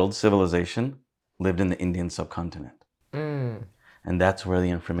of the world's civilization lived in the Indian subcontinent. And that's where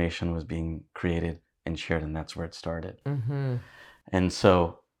the information was being created and shared, and that's where it started. And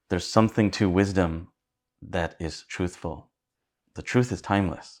so there's something to wisdom that is truthful. The truth is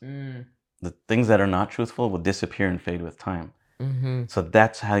timeless. The things that are not truthful will disappear and fade with time. So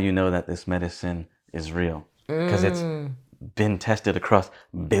that's how you know that this medicine is real, because it's been tested across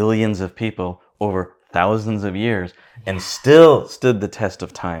billions of people over thousands of years and still stood the test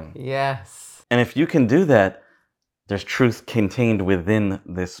of time. Yes. And if you can do that, there's truth contained within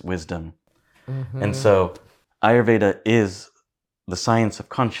this wisdom. And so Ayurveda is the science of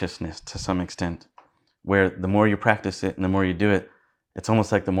consciousness to some extent, where the more you practice it and the more you do it, it's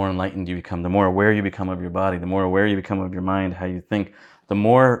almost like the more enlightened you become, the more aware you become of your body, the more aware you become of your mind, how you think, the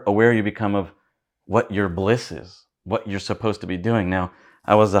more aware you become of what your bliss is, what you're supposed to be doing. Now,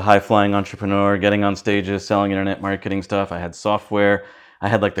 I was a high-flying entrepreneur, getting on stages, selling internet marketing stuff. I had software. I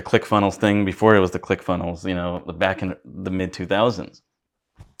had like the ClickFunnels thing before it was the ClickFunnels, you know, back in the mid-2000s.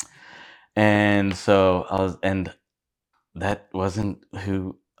 And so and that wasn't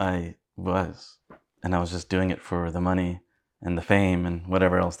who I was. And I was just doing it for the money and the fame and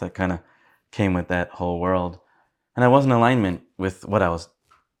whatever else that kind of came with that whole world. And I wasn't in alignment with what I was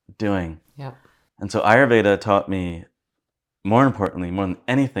doing. Yep. And so Ayurveda taught me, more importantly, more than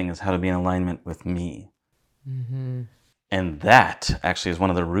anything, is how to be in alignment with me. And that actually is one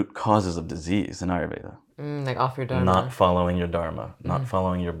of the root causes of disease in Ayurveda. Like off your dharma. Not following your dharma, not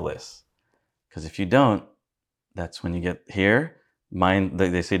following your bliss. Because if you don't, that's when you get here. Mind,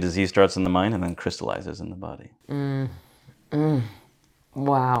 they say disease starts in the mind and then crystallizes in the body.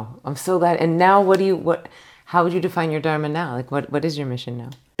 Wow. I'm so glad. And now how would you define your dharma now? Like what is your mission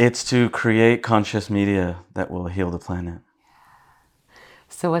now? It's to create conscious media that will heal the planet.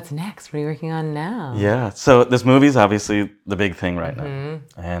 So what's next? What are you working on now? Yeah. So this movie's obviously the big thing right now.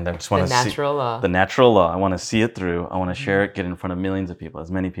 And I just want to see natural law. the natural law. I want to see it through. I want to share it, get it in front of millions of people,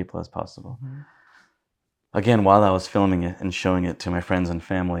 as many people as possible. Again, while I was filming it and showing it to my friends and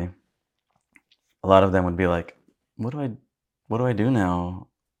family, a lot of them would be like, what do I do now?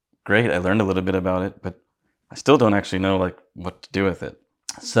 Great, I learned a little bit about it, but I still don't actually know like what to do with it.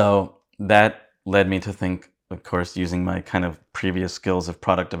 So that led me to think, of course, using my kind of previous skills of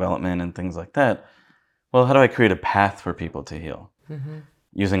product development and things like that, well, how do I create a path for people to heal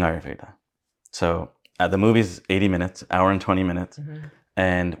using Ayurveda? So the movie's 80 minutes, hour and 20 minutes,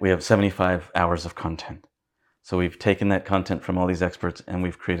 and we have 75 hours of content. So we've taken that content from all these experts and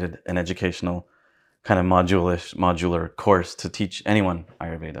we've created an educational kind of modular course to teach anyone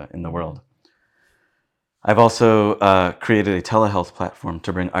Ayurveda in the world. I've also created a telehealth platform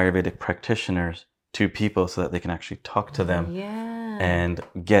to bring Ayurvedic practitioners to people so that they can actually talk to them and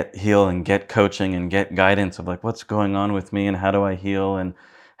get heal and get coaching and get guidance of like, what's going on with me and how do I heal and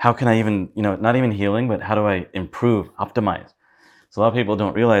how can I even, not even healing, but how do I improve, optimize? So a lot of people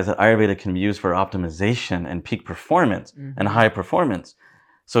don't realize that Ayurveda can be used for optimization and peak performance and high performance.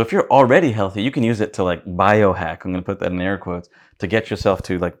 So if you're already healthy, you can use it to like biohack, I'm going to put that in air quotes, to get yourself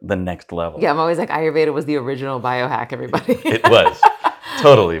to like the next level. Yeah, I'm always like, Ayurveda was the original biohack, everybody. It was.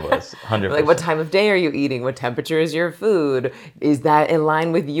 Totally was. 100%. Like, what time of day are you eating? What temperature is your food? Is that in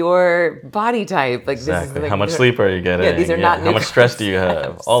line with your body type? Like, exactly. This is like, how much sleep are you getting? Yeah, these are not how much stress do you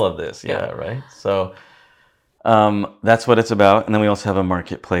have? All of this. Yeah, right? So that's what it's about. And then we also have a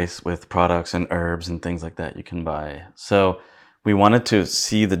marketplace with products and herbs and things like that you can buy. So we wanted to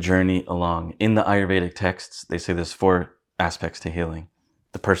see the journey along. In the Ayurvedic texts, they say there's 4 aspects to healing.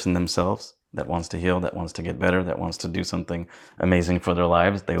 The person themselves, that wants to heal, that wants to get better, that wants to do something amazing for their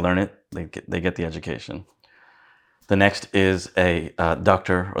lives. They learn it, they get the education. The next is a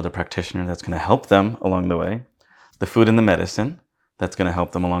doctor or the practitioner that's going to help them along the way. The food and the medicine that's going to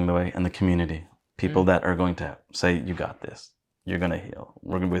help them along the way, and the community. People that are going to say, you got this. You're going to heal.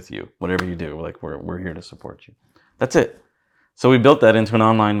 We're with you. Whatever you do, like we're here to support you. That's it. So we built that into an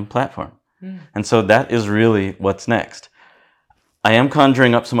online platform. And so that is really what's next. I am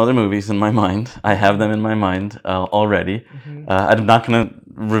conjuring up some other movies in my mind. I have them in my mind already. I'm not going to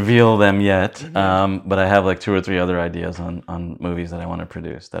reveal them yet, but I have like 2 or 3 other ideas on movies that I want to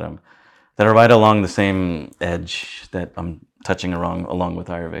produce that are right along the same edge that I'm touching along with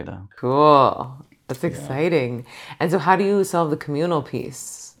Ayurveda. Cool. That's exciting. And so how do you solve the communal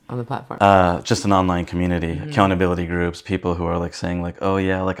piece on the platform? Just an online community, accountability groups, people who are like saying like, oh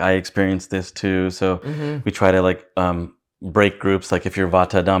yeah, like I experienced this too. So we try to like break groups. Like if you're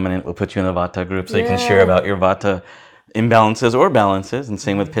Vata dominant, we'll put you in the Vata group so you can share about your Vata imbalances or balances, and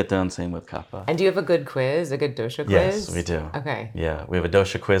same with Pitta and same with Kapha. And do you have a good quiz, a good dosha quiz? Yes, we do. Okay. Yeah, we have a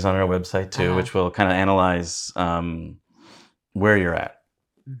dosha quiz on our website too, which will kind of analyze where you're at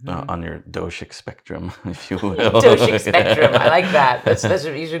on your doshic spectrum, if you will. Doshic spectrum. I like that.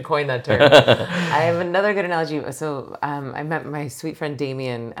 You should coin that term. I have another good analogy. So I met my sweet friend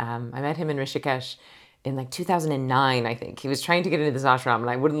Damien. I met him in Rishikesh in like 2009, I think. He was trying to get into this ashram, and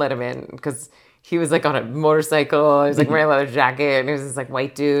I wouldn't let him in because he was like on a motorcycle. He was like wearing a leather jacket, and he was this like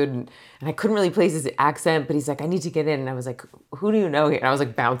white dude. And I couldn't really place his accent, but he's like, I need to get in. And I was like, who do you know here? And I was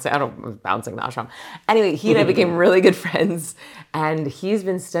like bouncing the ashram. Anyway, he and I became really good friends. And he's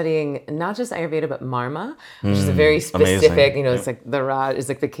been studying not just Ayurveda, but Marma, which is a very specific, amazing. It's like the Raj is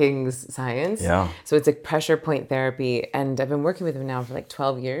like the king's science. Yeah. So it's like pressure point therapy. And I've been working with him now for like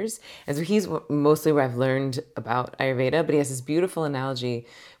 12 years. And so he's mostly where I've learned about Ayurveda, but he has this beautiful analogy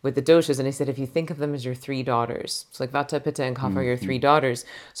with the doshas. And he said, if you think of them as your 3 daughters, so like Vata, Pitta, and Kapha are your 3 daughters.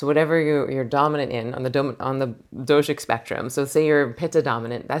 So whatever you're dominant in on the doshic spectrum. So say you're Pitta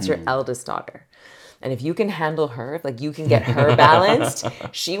dominant, that's your eldest daughter. And if you can handle her, like you can get her balanced,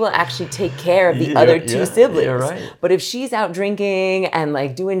 she will actually take care of the other 2 siblings. You're right. But if she's out drinking and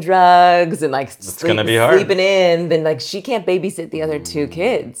like doing drugs and like gonna be hard. sleeping in, then like she can't babysit the other 2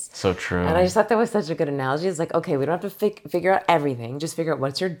 kids. So true. And I just thought that was such a good analogy. It's like, okay, we don't have to figure out everything. Just figure out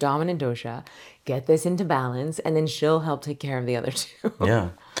what's your dominant dosha, get this into balance, and then she'll help take care of the other 2. Yeah.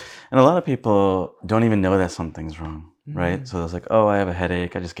 And a lot of people don't even know that something's wrong, right? So it's like, oh, I have a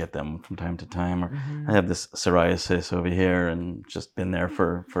headache. I just get them from time to time. Or I have this psoriasis over here and just been there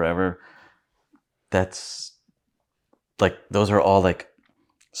for forever. That's like, those are all like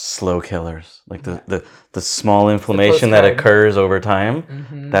slow killers. Like the small inflammation that occurs over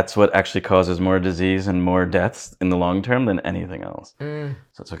time, that's what actually causes more disease and more deaths in the long term than anything else. So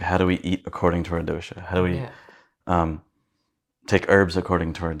it's like, how do we eat according to our dosha? How do we take herbs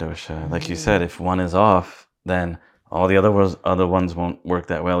according to our dosha? Like you said, if one is off, then all the other ones won't work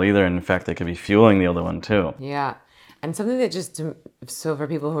that well either. And in fact, they could be fueling the other one too. Yeah. And something that so for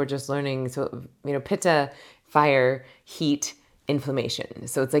people who are just learning, so, Pitta, fire, heat, inflammation.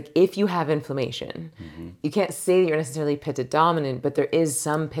 So it's like if you have inflammation, you can't say that you're necessarily Pitta dominant, but there is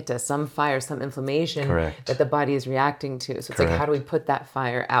some Pitta, some fire, some inflammation that the body is reacting to. So it's like, how do we put that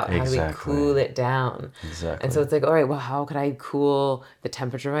fire out? How do we cool it down? Exactly. And so it's like, all right, well, how could I cool the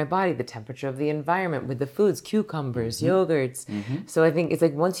temperature of my body, the temperature of the environment with the foods, cucumbers, yogurts? So I think it's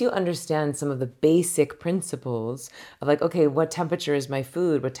like once you understand some of the basic principles of like, okay, what temperature is my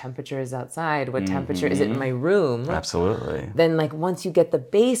food? What temperature is outside? What temperature is it in my room? Absolutely. Then like once you get the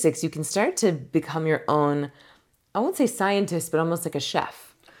basics, you can start to become your own, I won't say scientist, but almost like a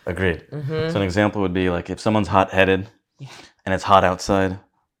chef. Agreed. So an example would be like if someone's hot-headed and it's hot outside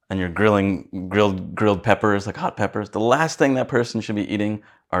and you're grilling grilled peppers, like hot peppers, the last thing that person should be eating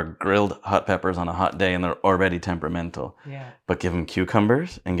are grilled hot peppers on a hot day, and they're already temperamental. Yeah. But give them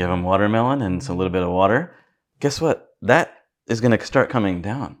cucumbers and give them watermelon and a little bit of water. Guess what? That is going to start coming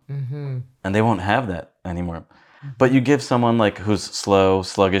down. And they won't have that anymore. But you give someone like who's slow,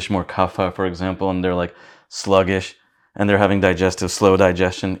 sluggish, more kapha, for example, and they're like sluggish and they're having slow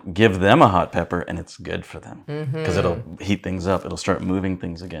digestion, give them a hot pepper and it's good for them because it'll heat things up. It'll start moving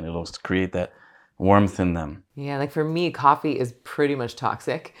things again. It'll create that warmth in them. Yeah, like for me, coffee is pretty much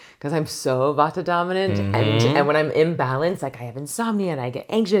toxic because I'm so Vata dominant, and when I'm imbalanced, like I have insomnia and I get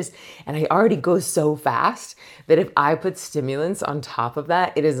anxious, and I already go so fast that if I put stimulants on top of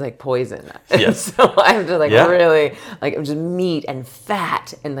that, it is like poison. Yes. So I have to really just meat and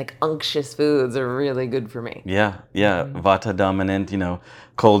fat and like unctuous foods are really good for me. Yeah. Vata dominant,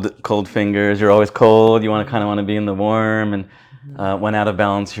 cold fingers. You're always cold. You want to be in the warm, and When out of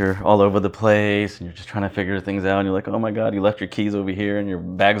balance, you're all over the place and you're just trying to figure things out. And you're like, oh my God, you left your keys over here and your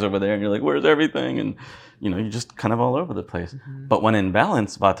bag's over there. And you're like, where's everything? And you're just kind of all over the place. But when in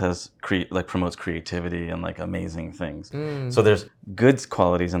balance, Vata's promotes creativity and like amazing things. So there's good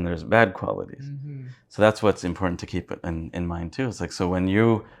qualities and there's bad qualities. So that's what's important to keep in mind too. It's like, so when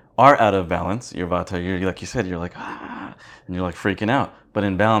you are out of balance, your Vata, you're like you said, you're like, and you're like freaking out. But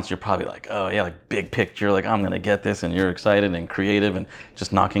in balance, you're probably like, oh yeah, like big picture, like I'm gonna get this, and you're excited and creative and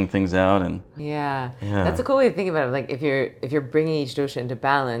just knocking things out. And yeah, that's a cool way to think about it. Like if you're bringing each dosha into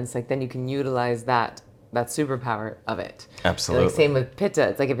balance, like then you can utilize that superpower of it. Absolutely. And like same with pitta.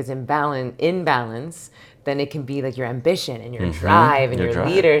 It's like if it's in balance, then it can be like your ambition and your drive and your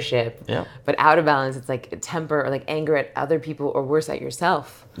leadership. Yeah. But out of balance, it's like temper or like anger at other people or worse at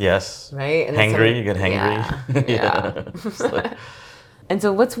yourself. Yes. Right? And hangry, you get hangry. Yeah. And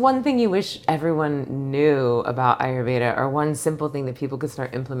so what's one thing you wish everyone knew about Ayurveda, or one simple thing that people could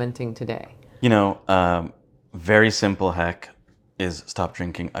start implementing today? Very simple hack is stop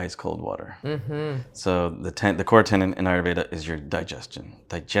drinking ice cold water. So the core tenet in Ayurveda is your digestion.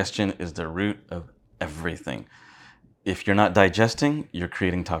 Digestion is the root of everything. If you're not digesting, you're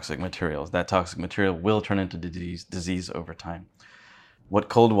creating toxic materials. That toxic material will turn into disease over time. What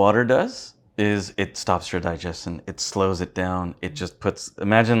cold water does is it stops your digestion. It slows it down. It just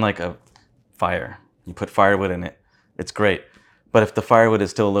imagine like a fire. You put firewood in it. It's great. But if the firewood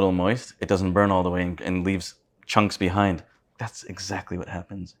is still a little moist, it doesn't burn all the way and leaves chunks behind. That's exactly what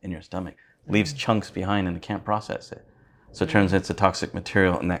happens in your stomach. Leaves chunks behind and it can't process it. So it turns into toxic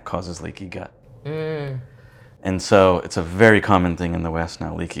material and that causes leaky gut. And so it's a very common thing in the West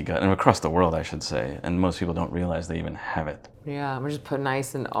now, leaky gut, and across the world, I should say. And most people don't realize they even have it. Yeah, we're just putting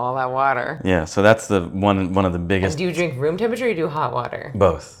ice in all that water. Yeah, so that's the one of the biggest. And do you drink room temperature or you do hot water?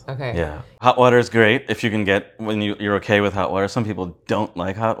 Both. Okay. Yeah, hot water is great if you can get when you're okay with hot water. Some people don't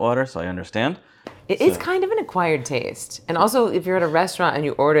like hot water, so I understand. It is kind of an acquired taste. And also, if you're at a restaurant and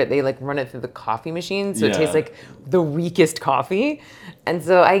you order it, they like run it through the coffee machine, so it tastes like the weakest coffee. And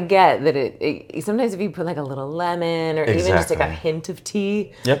so I get that it sometimes if you put like a little lemon or even just like a hint of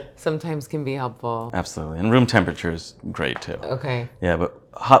tea, sometimes can be helpful. Absolutely. And room temperature is great too. Okay. Yeah, but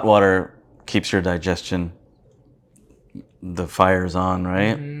hot water keeps your digestion, the fire's on,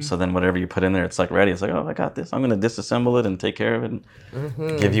 right? So then whatever you put in there, it's like ready. It's like, oh, I got this. I'm going to disassemble it and take care of it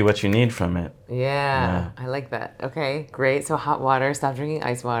and give you what you need from it. Yeah, I like that. Okay, great. So hot water, stop drinking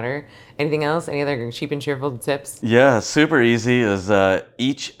ice water. Anything else? Any other cheap and cheerful tips? Yeah, super easy is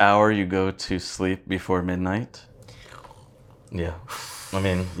each hour you go to sleep before midnight. Yeah. I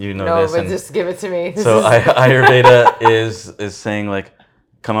mean, you know no, this. No, but just give it to me. So Ayurveda is saying like,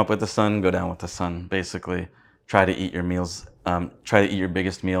 come up with the sun, go down with the sun, basically. Try to eat your meals. Try to eat your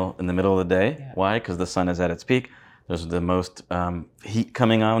biggest meal in the middle of the day. Yeah. Why? Because the sun is at its peak. There's the most heat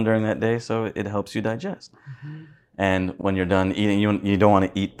coming on during that day, so it helps you digest. And when you're done eating, you don't want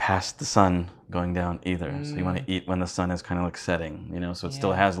to eat past the sun going down either. So you want to eat when the sun is kind of like setting, so it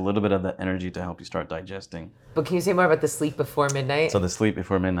still has a little bit of that energy to help you start digesting. But can you say more about the sleep before midnight? So the sleep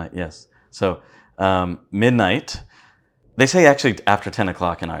before midnight, yes. So midnight. They say actually after 10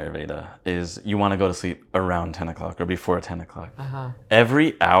 o'clock in Ayurveda is you want to go to sleep around 10 o'clock or before 10 o'clock.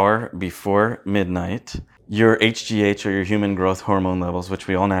 Every hour before midnight, your HGH or your human growth hormone levels, which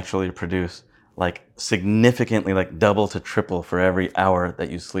we all naturally produce, like significantly like double to triple for every hour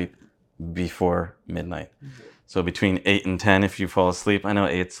that you sleep before midnight. So between 8 and 10 if you fall asleep. I know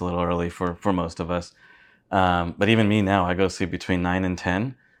 8's a little early for most of us. But even me now, I go to sleep between 9 and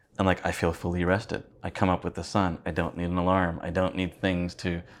 10. And like I feel fully rested. I come up with the sun. I don't need an alarm. I don't need things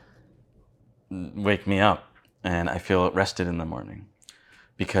to wake me up. And I feel rested in the morning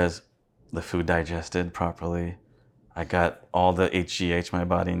because the food digested properly. I got all the HGH my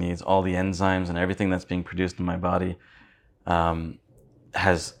body needs, all the enzymes and everything that's being produced in my body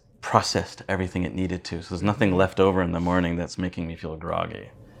has processed everything it needed to. So there's nothing left over in the morning that's making me feel groggy.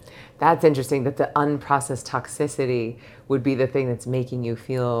 That's interesting that the unprocessed toxicity would be the thing that's making you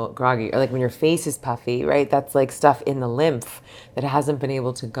feel groggy. Or like when your face is puffy, right? That's like stuff in the lymph that hasn't been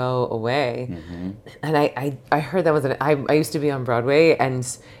able to go away. And I heard that was I used to be on Broadway and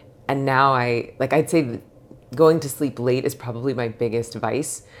now I'd say going to sleep late is probably my biggest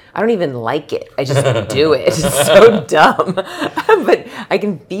vice. I don't even like it. I just do it. It's so dumb. But I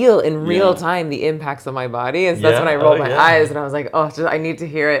can feel in real time the impacts on my body. And so that's when I rolled my eyes and I was like, I need to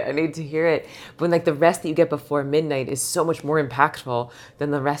hear it. I need to hear it. But like the rest that you get before midnight is so much more impactful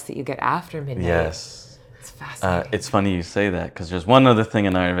than the rest that you get after midnight. Yes. It's fascinating. It's funny you say that because there's one other thing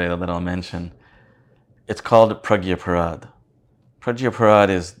in Ayurveda that I'll mention. It's called Pragya Parad. Pragya Parad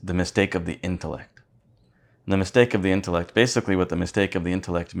is the mistake of the intellect. And the mistake of the intellect, basically what the mistake of the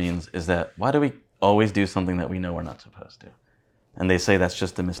intellect means is that why do we always do something that we know we're not supposed to? And they say that's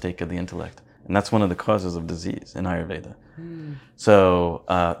just the mistake of the intellect. And that's one of the causes of disease in Ayurveda. So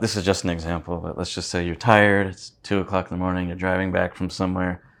this is just an example, but let's just say you're tired, it's 2 o'clock in the morning, you're driving back from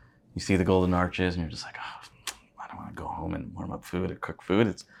somewhere, you see the Golden Arches, and you're just like, oh, I don't want to go home and warm up food or cook food.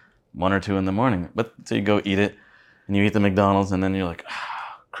 It's 1 or 2 in the morning. But so you go eat it, and you eat the McDonald's, and then you're like, ah,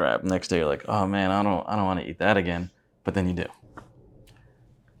 crap. Next day you're like, oh man, I don't want to eat that again. But then you do.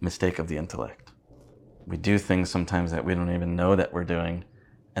 Mistake of the intellect. We do things sometimes that we don't even know that we're doing,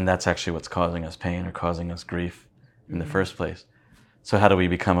 and that's actually what's causing us pain or causing us grief in the first place. So how do we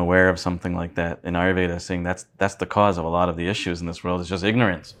become aware of something like that? In Ayurveda, saying that's the cause of a lot of the issues in this world is just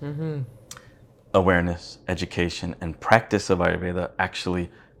ignorance. Awareness, education, and practice of Ayurveda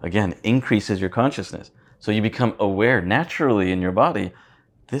actually, again, increases your consciousness. So you become aware naturally in your body,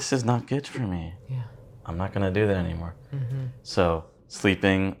 this is not good for me. Yeah. I'm not going to do that anymore. So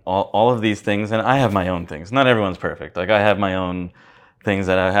sleeping, all of these things, and I have my own things. Not everyone's perfect. Like I have my own things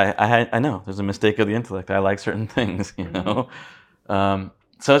that I know. There's a mistake of the intellect. I like certain things, you know.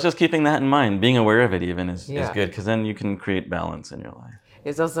 So it's just keeping that in mind. Being aware of it even is good, because then you can create balance in your life.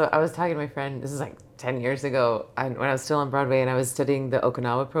 It's also, I was talking to my friend, this is like 10 years ago, when I was still on Broadway, and I was studying the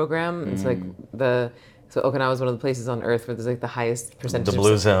Okinawa program. It's like so Okinawa is one of the places on earth where there's like the highest percentage. The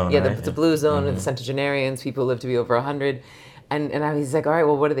blue zone, Yeah, right? the blue zone, and the centenarians, people live to be over 100. And he's like, all right,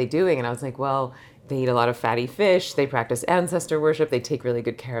 well, what are they doing? And I was like, well, they eat a lot of fatty fish, they practice ancestor worship, they take really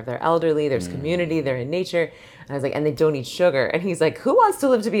good care of their elderly, there's community, they're in nature. And I was like, and they don't eat sugar. And he's like, who wants to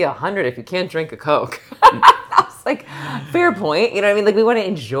live to be 100 if you can't drink a Coke? I was like, fair point. You know what I mean? Like, we want to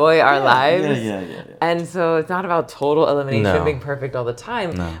enjoy our lives. Yeah. And so it's not about total elimination, No. being perfect all the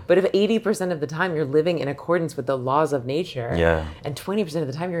time. No. But if 80% of the time you're living in accordance with the laws of nature, and 20% of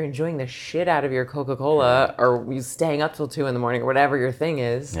the time you're enjoying the shit out of your Coca-Cola, or you staying up till 2 in the morning, or whatever your thing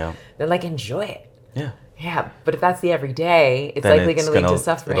is, then like enjoy it. Yeah. Yeah, but if that's the everyday, it's Then likely going to lead to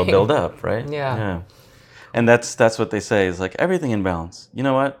suffering. It'll build up, right? Yeah. And that's what they say is like everything in balance. You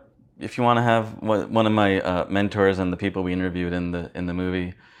know what? If you want to have one of my mentors and the people we interviewed in the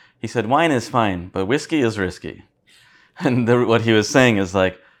movie, he said wine is fine, but whiskey is risky. And what he was saying is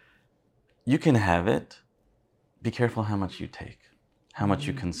like, you can have it. Be careful how much you take, how much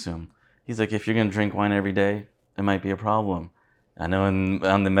you consume. He's like, if you're going to drink wine every day, it might be a problem. I know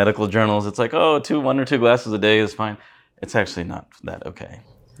on the medical journals, it's like, oh, 1 or 2 glasses a day is fine. It's actually not that okay.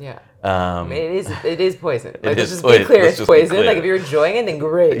 Yeah. It is poison. Like, let's just poison. be clear, Let's it's just be poison. clear. Like, if you're enjoying it, then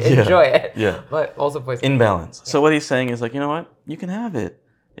great, enjoy it. Yeah. But also poison. In balance. So what he's saying is like, you know what? You can have it.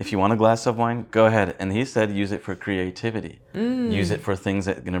 If you want a glass of wine, go ahead. And he said use it for creativity. Use it for things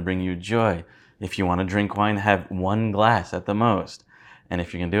that are going to bring you joy. If you want to drink wine, have 1 glass at the most. And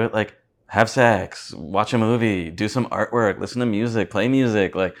if you can do it, like, have sex, watch a movie, do some artwork, listen to music, play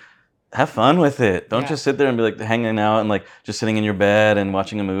music, like have fun with it. Don't just sit there and be like hanging out and like just sitting in your bed and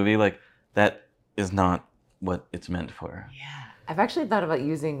watching a movie. Like that is not what it's meant for. Yeah. I've actually thought about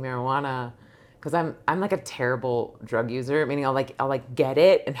using marijuana because I'm like a terrible drug user. Meaning I'll get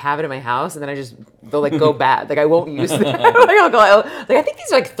it and have it in my house, and then they'll like go bad. Like I won't use them. I think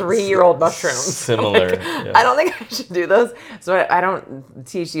these are like 3-year-old mushrooms. Similar. I don't think I should do those. So I don't.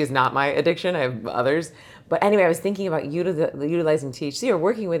 THC is not my addiction. I have others. But anyway, I was thinking about utilizing THC or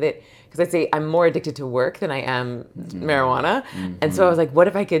working with it because I'd say I'm more addicted to work than I am marijuana. And so I was like, what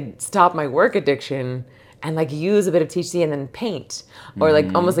if I could stop my work addiction and like use a bit of THC and then paint, or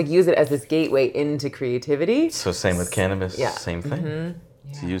like almost like use it as this gateway into creativity. So same with cannabis, same thing.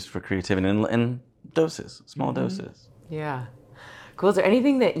 It's used for creativity in doses, small doses. Yeah. Cool. Is there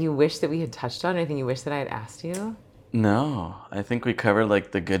anything that you wish that we had touched on? Anything you wish that I had asked you? No, I think we covered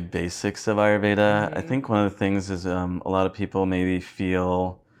like the good basics of Ayurveda. I think one of the things is a lot of people maybe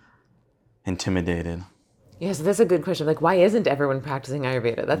feel intimidated. Yeah, so that's a good question. Like, why isn't everyone practicing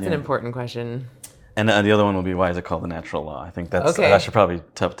Ayurveda? That's an important question. And the other one will be, why is it called the natural law? I think I should probably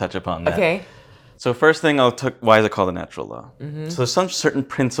touch upon that. Okay. So first thing why is it called the natural law? So there's some certain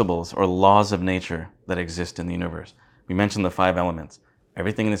principles or laws of nature that exist in the universe. We mentioned the 5 elements.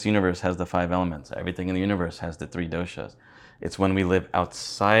 Everything in this universe has the 5 elements. Everything in the universe has the 3 doshas. It's when we live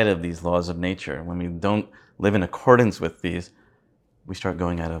outside of these laws of nature, when we don't live in accordance with these, we start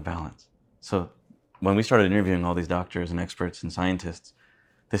going out of balance. So when we started interviewing all these doctors and experts and scientists,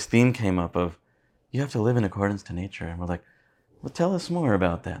 this theme came up of, you have to live in accordance to nature. And we're like, well, tell us more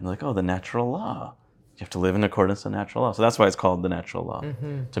about that. And they're like, oh, the natural law. You have to live in accordance to natural law. So that's why it's called the natural law,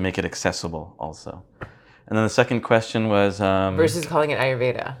 to make it accessible also. And then the second question was... versus calling it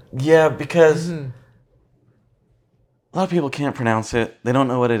Ayurveda. Yeah, because a lot of people can't pronounce it. They don't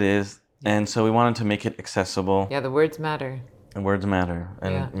know what it is. And so we wanted to make it accessible. Yeah, the words matter. And words matter.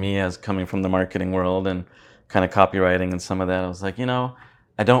 And Yeah. me, as coming from the marketing world and kind of copywriting and some of that, I was like,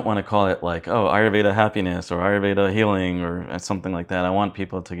 I don't want to call it like, oh, Ayurveda happiness or Ayurveda healing or something like that. I want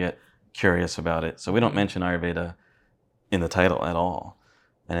people to get curious about it. So we don't mention Ayurveda in the title at all.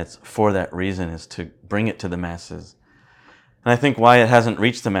 And it's for that reason, is to bring it to the masses. And I think why it hasn't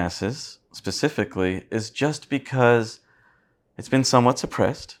reached the masses specifically is just because it's been somewhat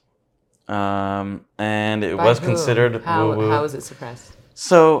suppressed. And it By was whom? considered woo-woo. How is it suppressed?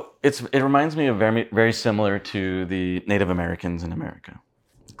 So it reminds me of very, very similar to the Native Americans in America.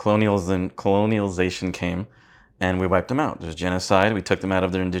 Colonialization came and we wiped them out. There's genocide. We took them out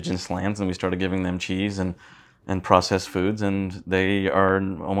of their indigenous lands and we started giving them cheese and processed foods, and they are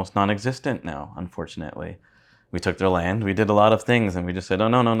almost non-existent now, unfortunately. We took their land. We did a lot of things and we just said, oh,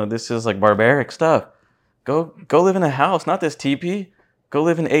 no, this is like barbaric stuff. Go live in a house, not this teepee. Go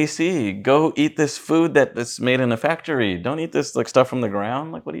live in AC. Go eat this food that's made in a factory. Don't eat this like stuff from the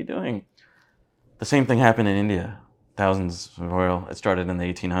ground. Like, what are you doing? The same thing happened in India. Thousands of oil. It started in the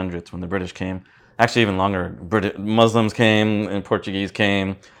 1800s when the British came. Actually, even longer. Muslims came and Portuguese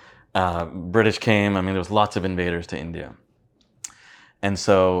came. British came. I mean, there was lots of invaders to India. And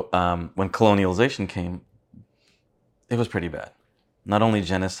so when colonialization came, it was pretty bad. Not only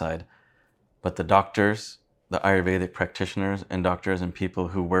genocide, but the doctors, the Ayurvedic practitioners and doctors and people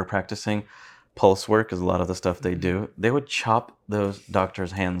who were practicing pulse work, is a lot of the stuff they do. They would chop those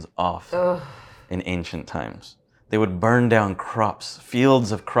doctors' hands off in ancient times. They would burn down crops,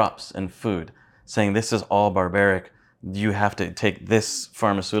 fields of crops and food, saying this is all barbaric. You have to take this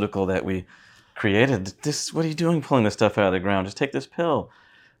pharmaceutical that we created. What are you doing pulling this stuff out of the ground? Just take this pill.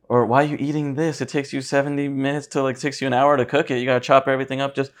 Or why are you eating this? It takes you 70 minutes to like takes you an hour to cook it. You got to chop everything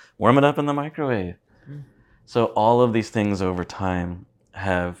up. Just warm it up in the microwave. So all of these things over time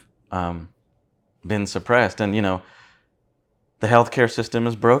have been suppressed. And, the healthcare system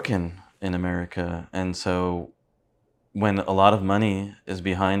is broken in America. And so when a lot of money is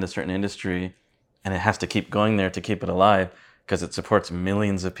behind a certain industry and it has to keep going there to keep it alive because it supports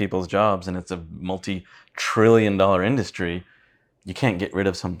millions of people's jobs and it's a multi-trillion-dollar industry, you can't get rid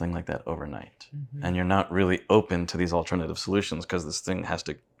of something like that overnight. Mm-hmm. And you're not really open to these alternative solutions because this thing has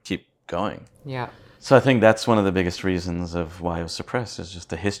to keep going. Yeah. So I think that's one of the biggest reasons of why it was suppressed, is just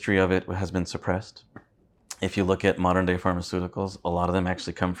the history of it has been suppressed. If you look at modern day pharmaceuticals, a lot of them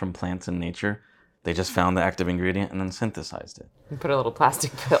actually come from plants in nature. They just found the active ingredient and then synthesized it. You put a little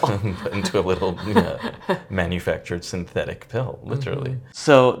plastic pill. Put into a little manufactured synthetic pill, literally. Mm-hmm.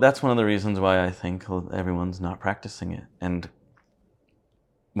 So that's one of the reasons why I think everyone's not practicing it. And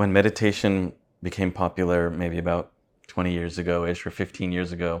when meditation became popular, maybe about 20 years ago-ish or 15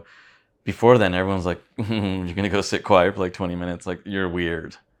 years ago, before then, everyone's like, you're going to go sit quiet for like 20 minutes. Like, you're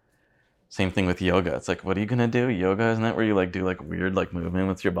weird. Same thing with yoga. It's like, what are you going to do? Yoga, isn't that where you like do like weird like movement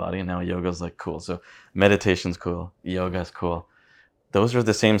with your body? And now yoga's like cool. So meditation's cool. Yoga's cool. Those are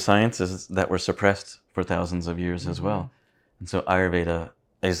the same sciences that were suppressed for thousands of years as well. And so Ayurveda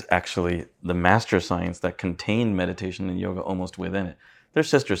is actually the master science that contained meditation and yoga almost within it. There's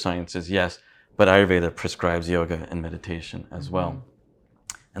sister sciences, yes, but Ayurveda prescribes yoga and meditation as well.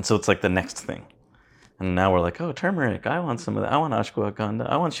 And so it's like the next thing. And now we're like, oh, turmeric, I want some of that. I want ashwagandha.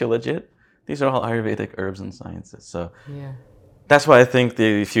 I want shilajit. These are all Ayurvedic herbs and sciences. So that's why I think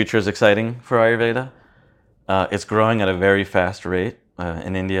the future is exciting for Ayurveda. It's growing at a very fast rate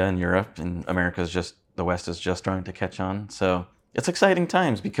in India and Europe, and the West is just starting to catch on. So it's exciting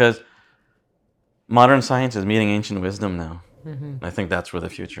times because modern science is meeting ancient wisdom now. Mm-hmm. I think that's where the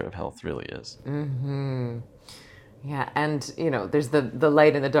future of health really is. Mm-hmm. Yeah, and there's the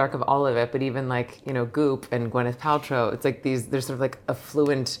light and the dark of all of it, but even like, Goop and Gwyneth Paltrow, it's like there's sort of like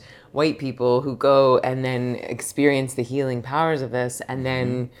affluent white people who go and then experience the healing powers of this and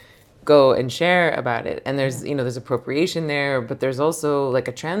then go and share about it. And there's, there's appropriation there, but there's also like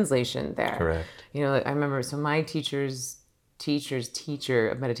a translation there. Correct. Like I remember, so my teacher's teacher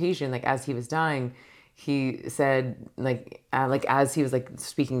of meditation, like as he was dying, he said, like as he was like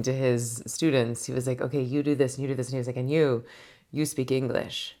speaking to his students, he was like, okay, you do this and you do this. And he was like, and you speak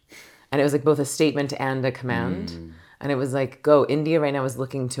English. And it was like both a statement and a command. And it was like, go. India right now is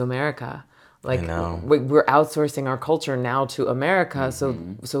looking to America. Like we're outsourcing our culture now to America.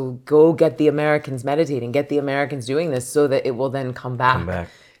 So go get the Americans meditating, get the Americans doing this so that it will then come back.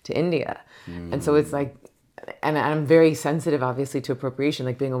 To India. And so it's like, and I'm very sensitive, obviously, to appropriation,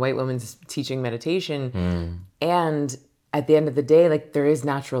 like being a white woman teaching meditation. And at the end of the day, like there is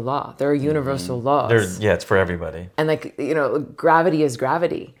natural law. There are universal laws. It's for everybody. And like, gravity is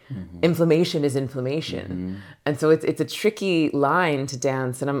gravity. Inflammation is inflammation. And so it's a tricky line to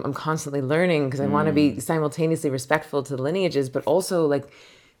dance. And I'm constantly learning because I want to be simultaneously respectful to the lineages, but also like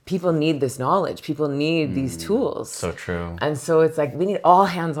people need this knowledge. People need these tools. So true. And so it's like, we need all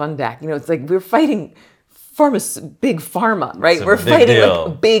hands on deck. It's like we're fighting big pharma, right? We're fighting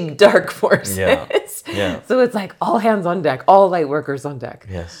like big dark forces. Yeah. So it's like all hands on deck, all light workers on deck.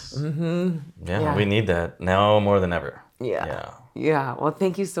 Yes. Yeah, we need that now more than ever. Yeah. Well,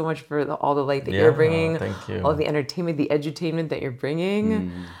 thank you so much for all the light that you're bringing. Thank you. All the entertainment, the edutainment that you're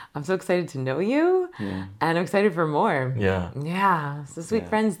bringing. I'm so excited to know you, and I'm excited for more. Yeah. So, sweet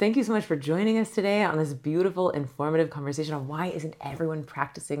friends, thank you so much for joining us today on this beautiful, informative conversation on why isn't everyone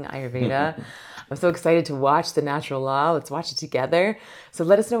practicing Ayurveda. I'm so excited to watch The Natural Law. Let's watch it together. So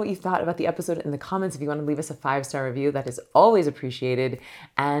let us know what you thought about the episode in the comments. If you want to leave us a 5-star review, that is always appreciated.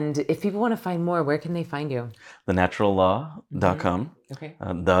 And if people want to find more, where can they find you? thenaturalllaw.com. Okay.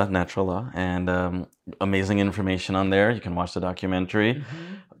 The Natural Law. And amazing information on there. You can watch the documentary.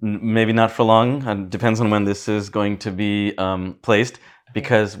 Maybe not for long. Depends on when this is going to be placed,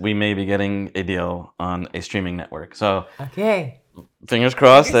 because we may be getting a deal on a streaming network. So fingers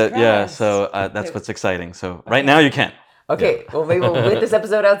crossed so that's what's exciting. So right now you can. Okay, well, maybe we'll get this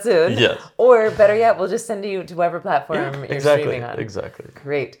episode out soon. Yes. Or better yet, we'll just send you to whatever platform you're streaming on. Exactly.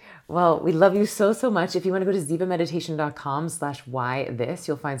 Great. Well, we love you so, so much. If you want to go to zivameditation.com/whythis,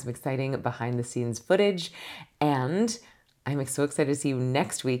 you'll find some exciting behind the scenes footage. And I'm so excited to see you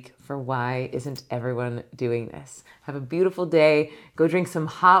next week for Why Isn't Everyone Doing This? Have a beautiful day. Go drink some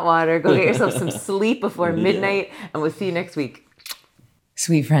hot water. Go get yourself some sleep before midnight. And we'll see you next week.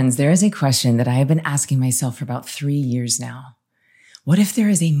 Sweet friends, there is a question that I have been asking myself for about 3 years now. What if there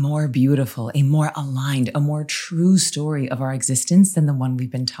is a more beautiful, a more aligned, a more true story of our existence than the one we've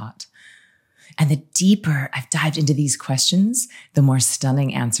been taught? And the deeper I've dived into these questions, the more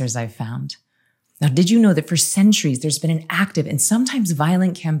stunning answers I've found. Now, did you know that for centuries, there's been an active and sometimes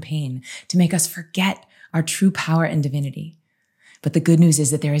violent campaign to make us forget our true power and divinity? But the good news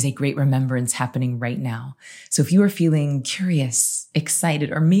is that there is a great remembrance happening right now. So if you are feeling curious,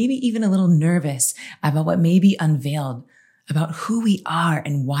 excited, or maybe even a little nervous about what may be unveiled, about who we are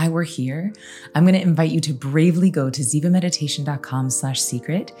and why we're here, I'm going to invite you to bravely go to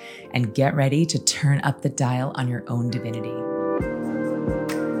zivameditation.com/secret and get ready to turn up the dial on your own divinity.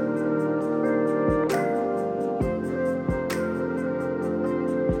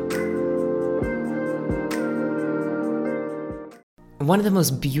 One of the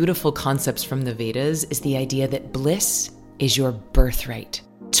most beautiful concepts from the Vedas is the idea that bliss is your birthright.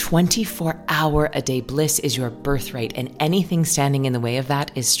 24-hour-a-day bliss is your birthright, and anything standing in the way of that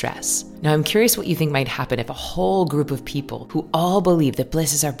is stress. Now, I'm curious what you think might happen if a whole group of people who all believe that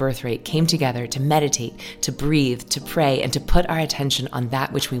bliss is our birthright came together to meditate, to breathe, to pray, and to put our attention on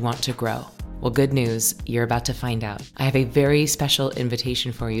that which we want to grow. Well, good news, you're about to find out. I have a very special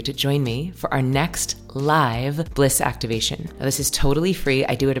invitation for you to join me for our next live bliss activation. Now, this is totally free.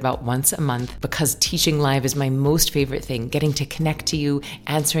 I do it about once a month because teaching live is my most favorite thing. Getting to connect to you,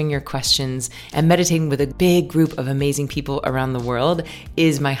 answering your questions, and meditating with a big group of amazing people around the world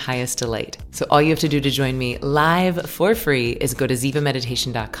is my highest delight. So all you have to do to join me live for free is go to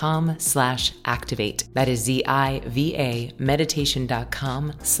zivameditation.com/activate. That is ZIVA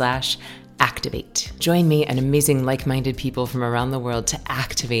meditation.com/activate. Join me and amazing like-minded people from around the world to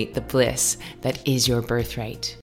activate the bliss that is your birthright.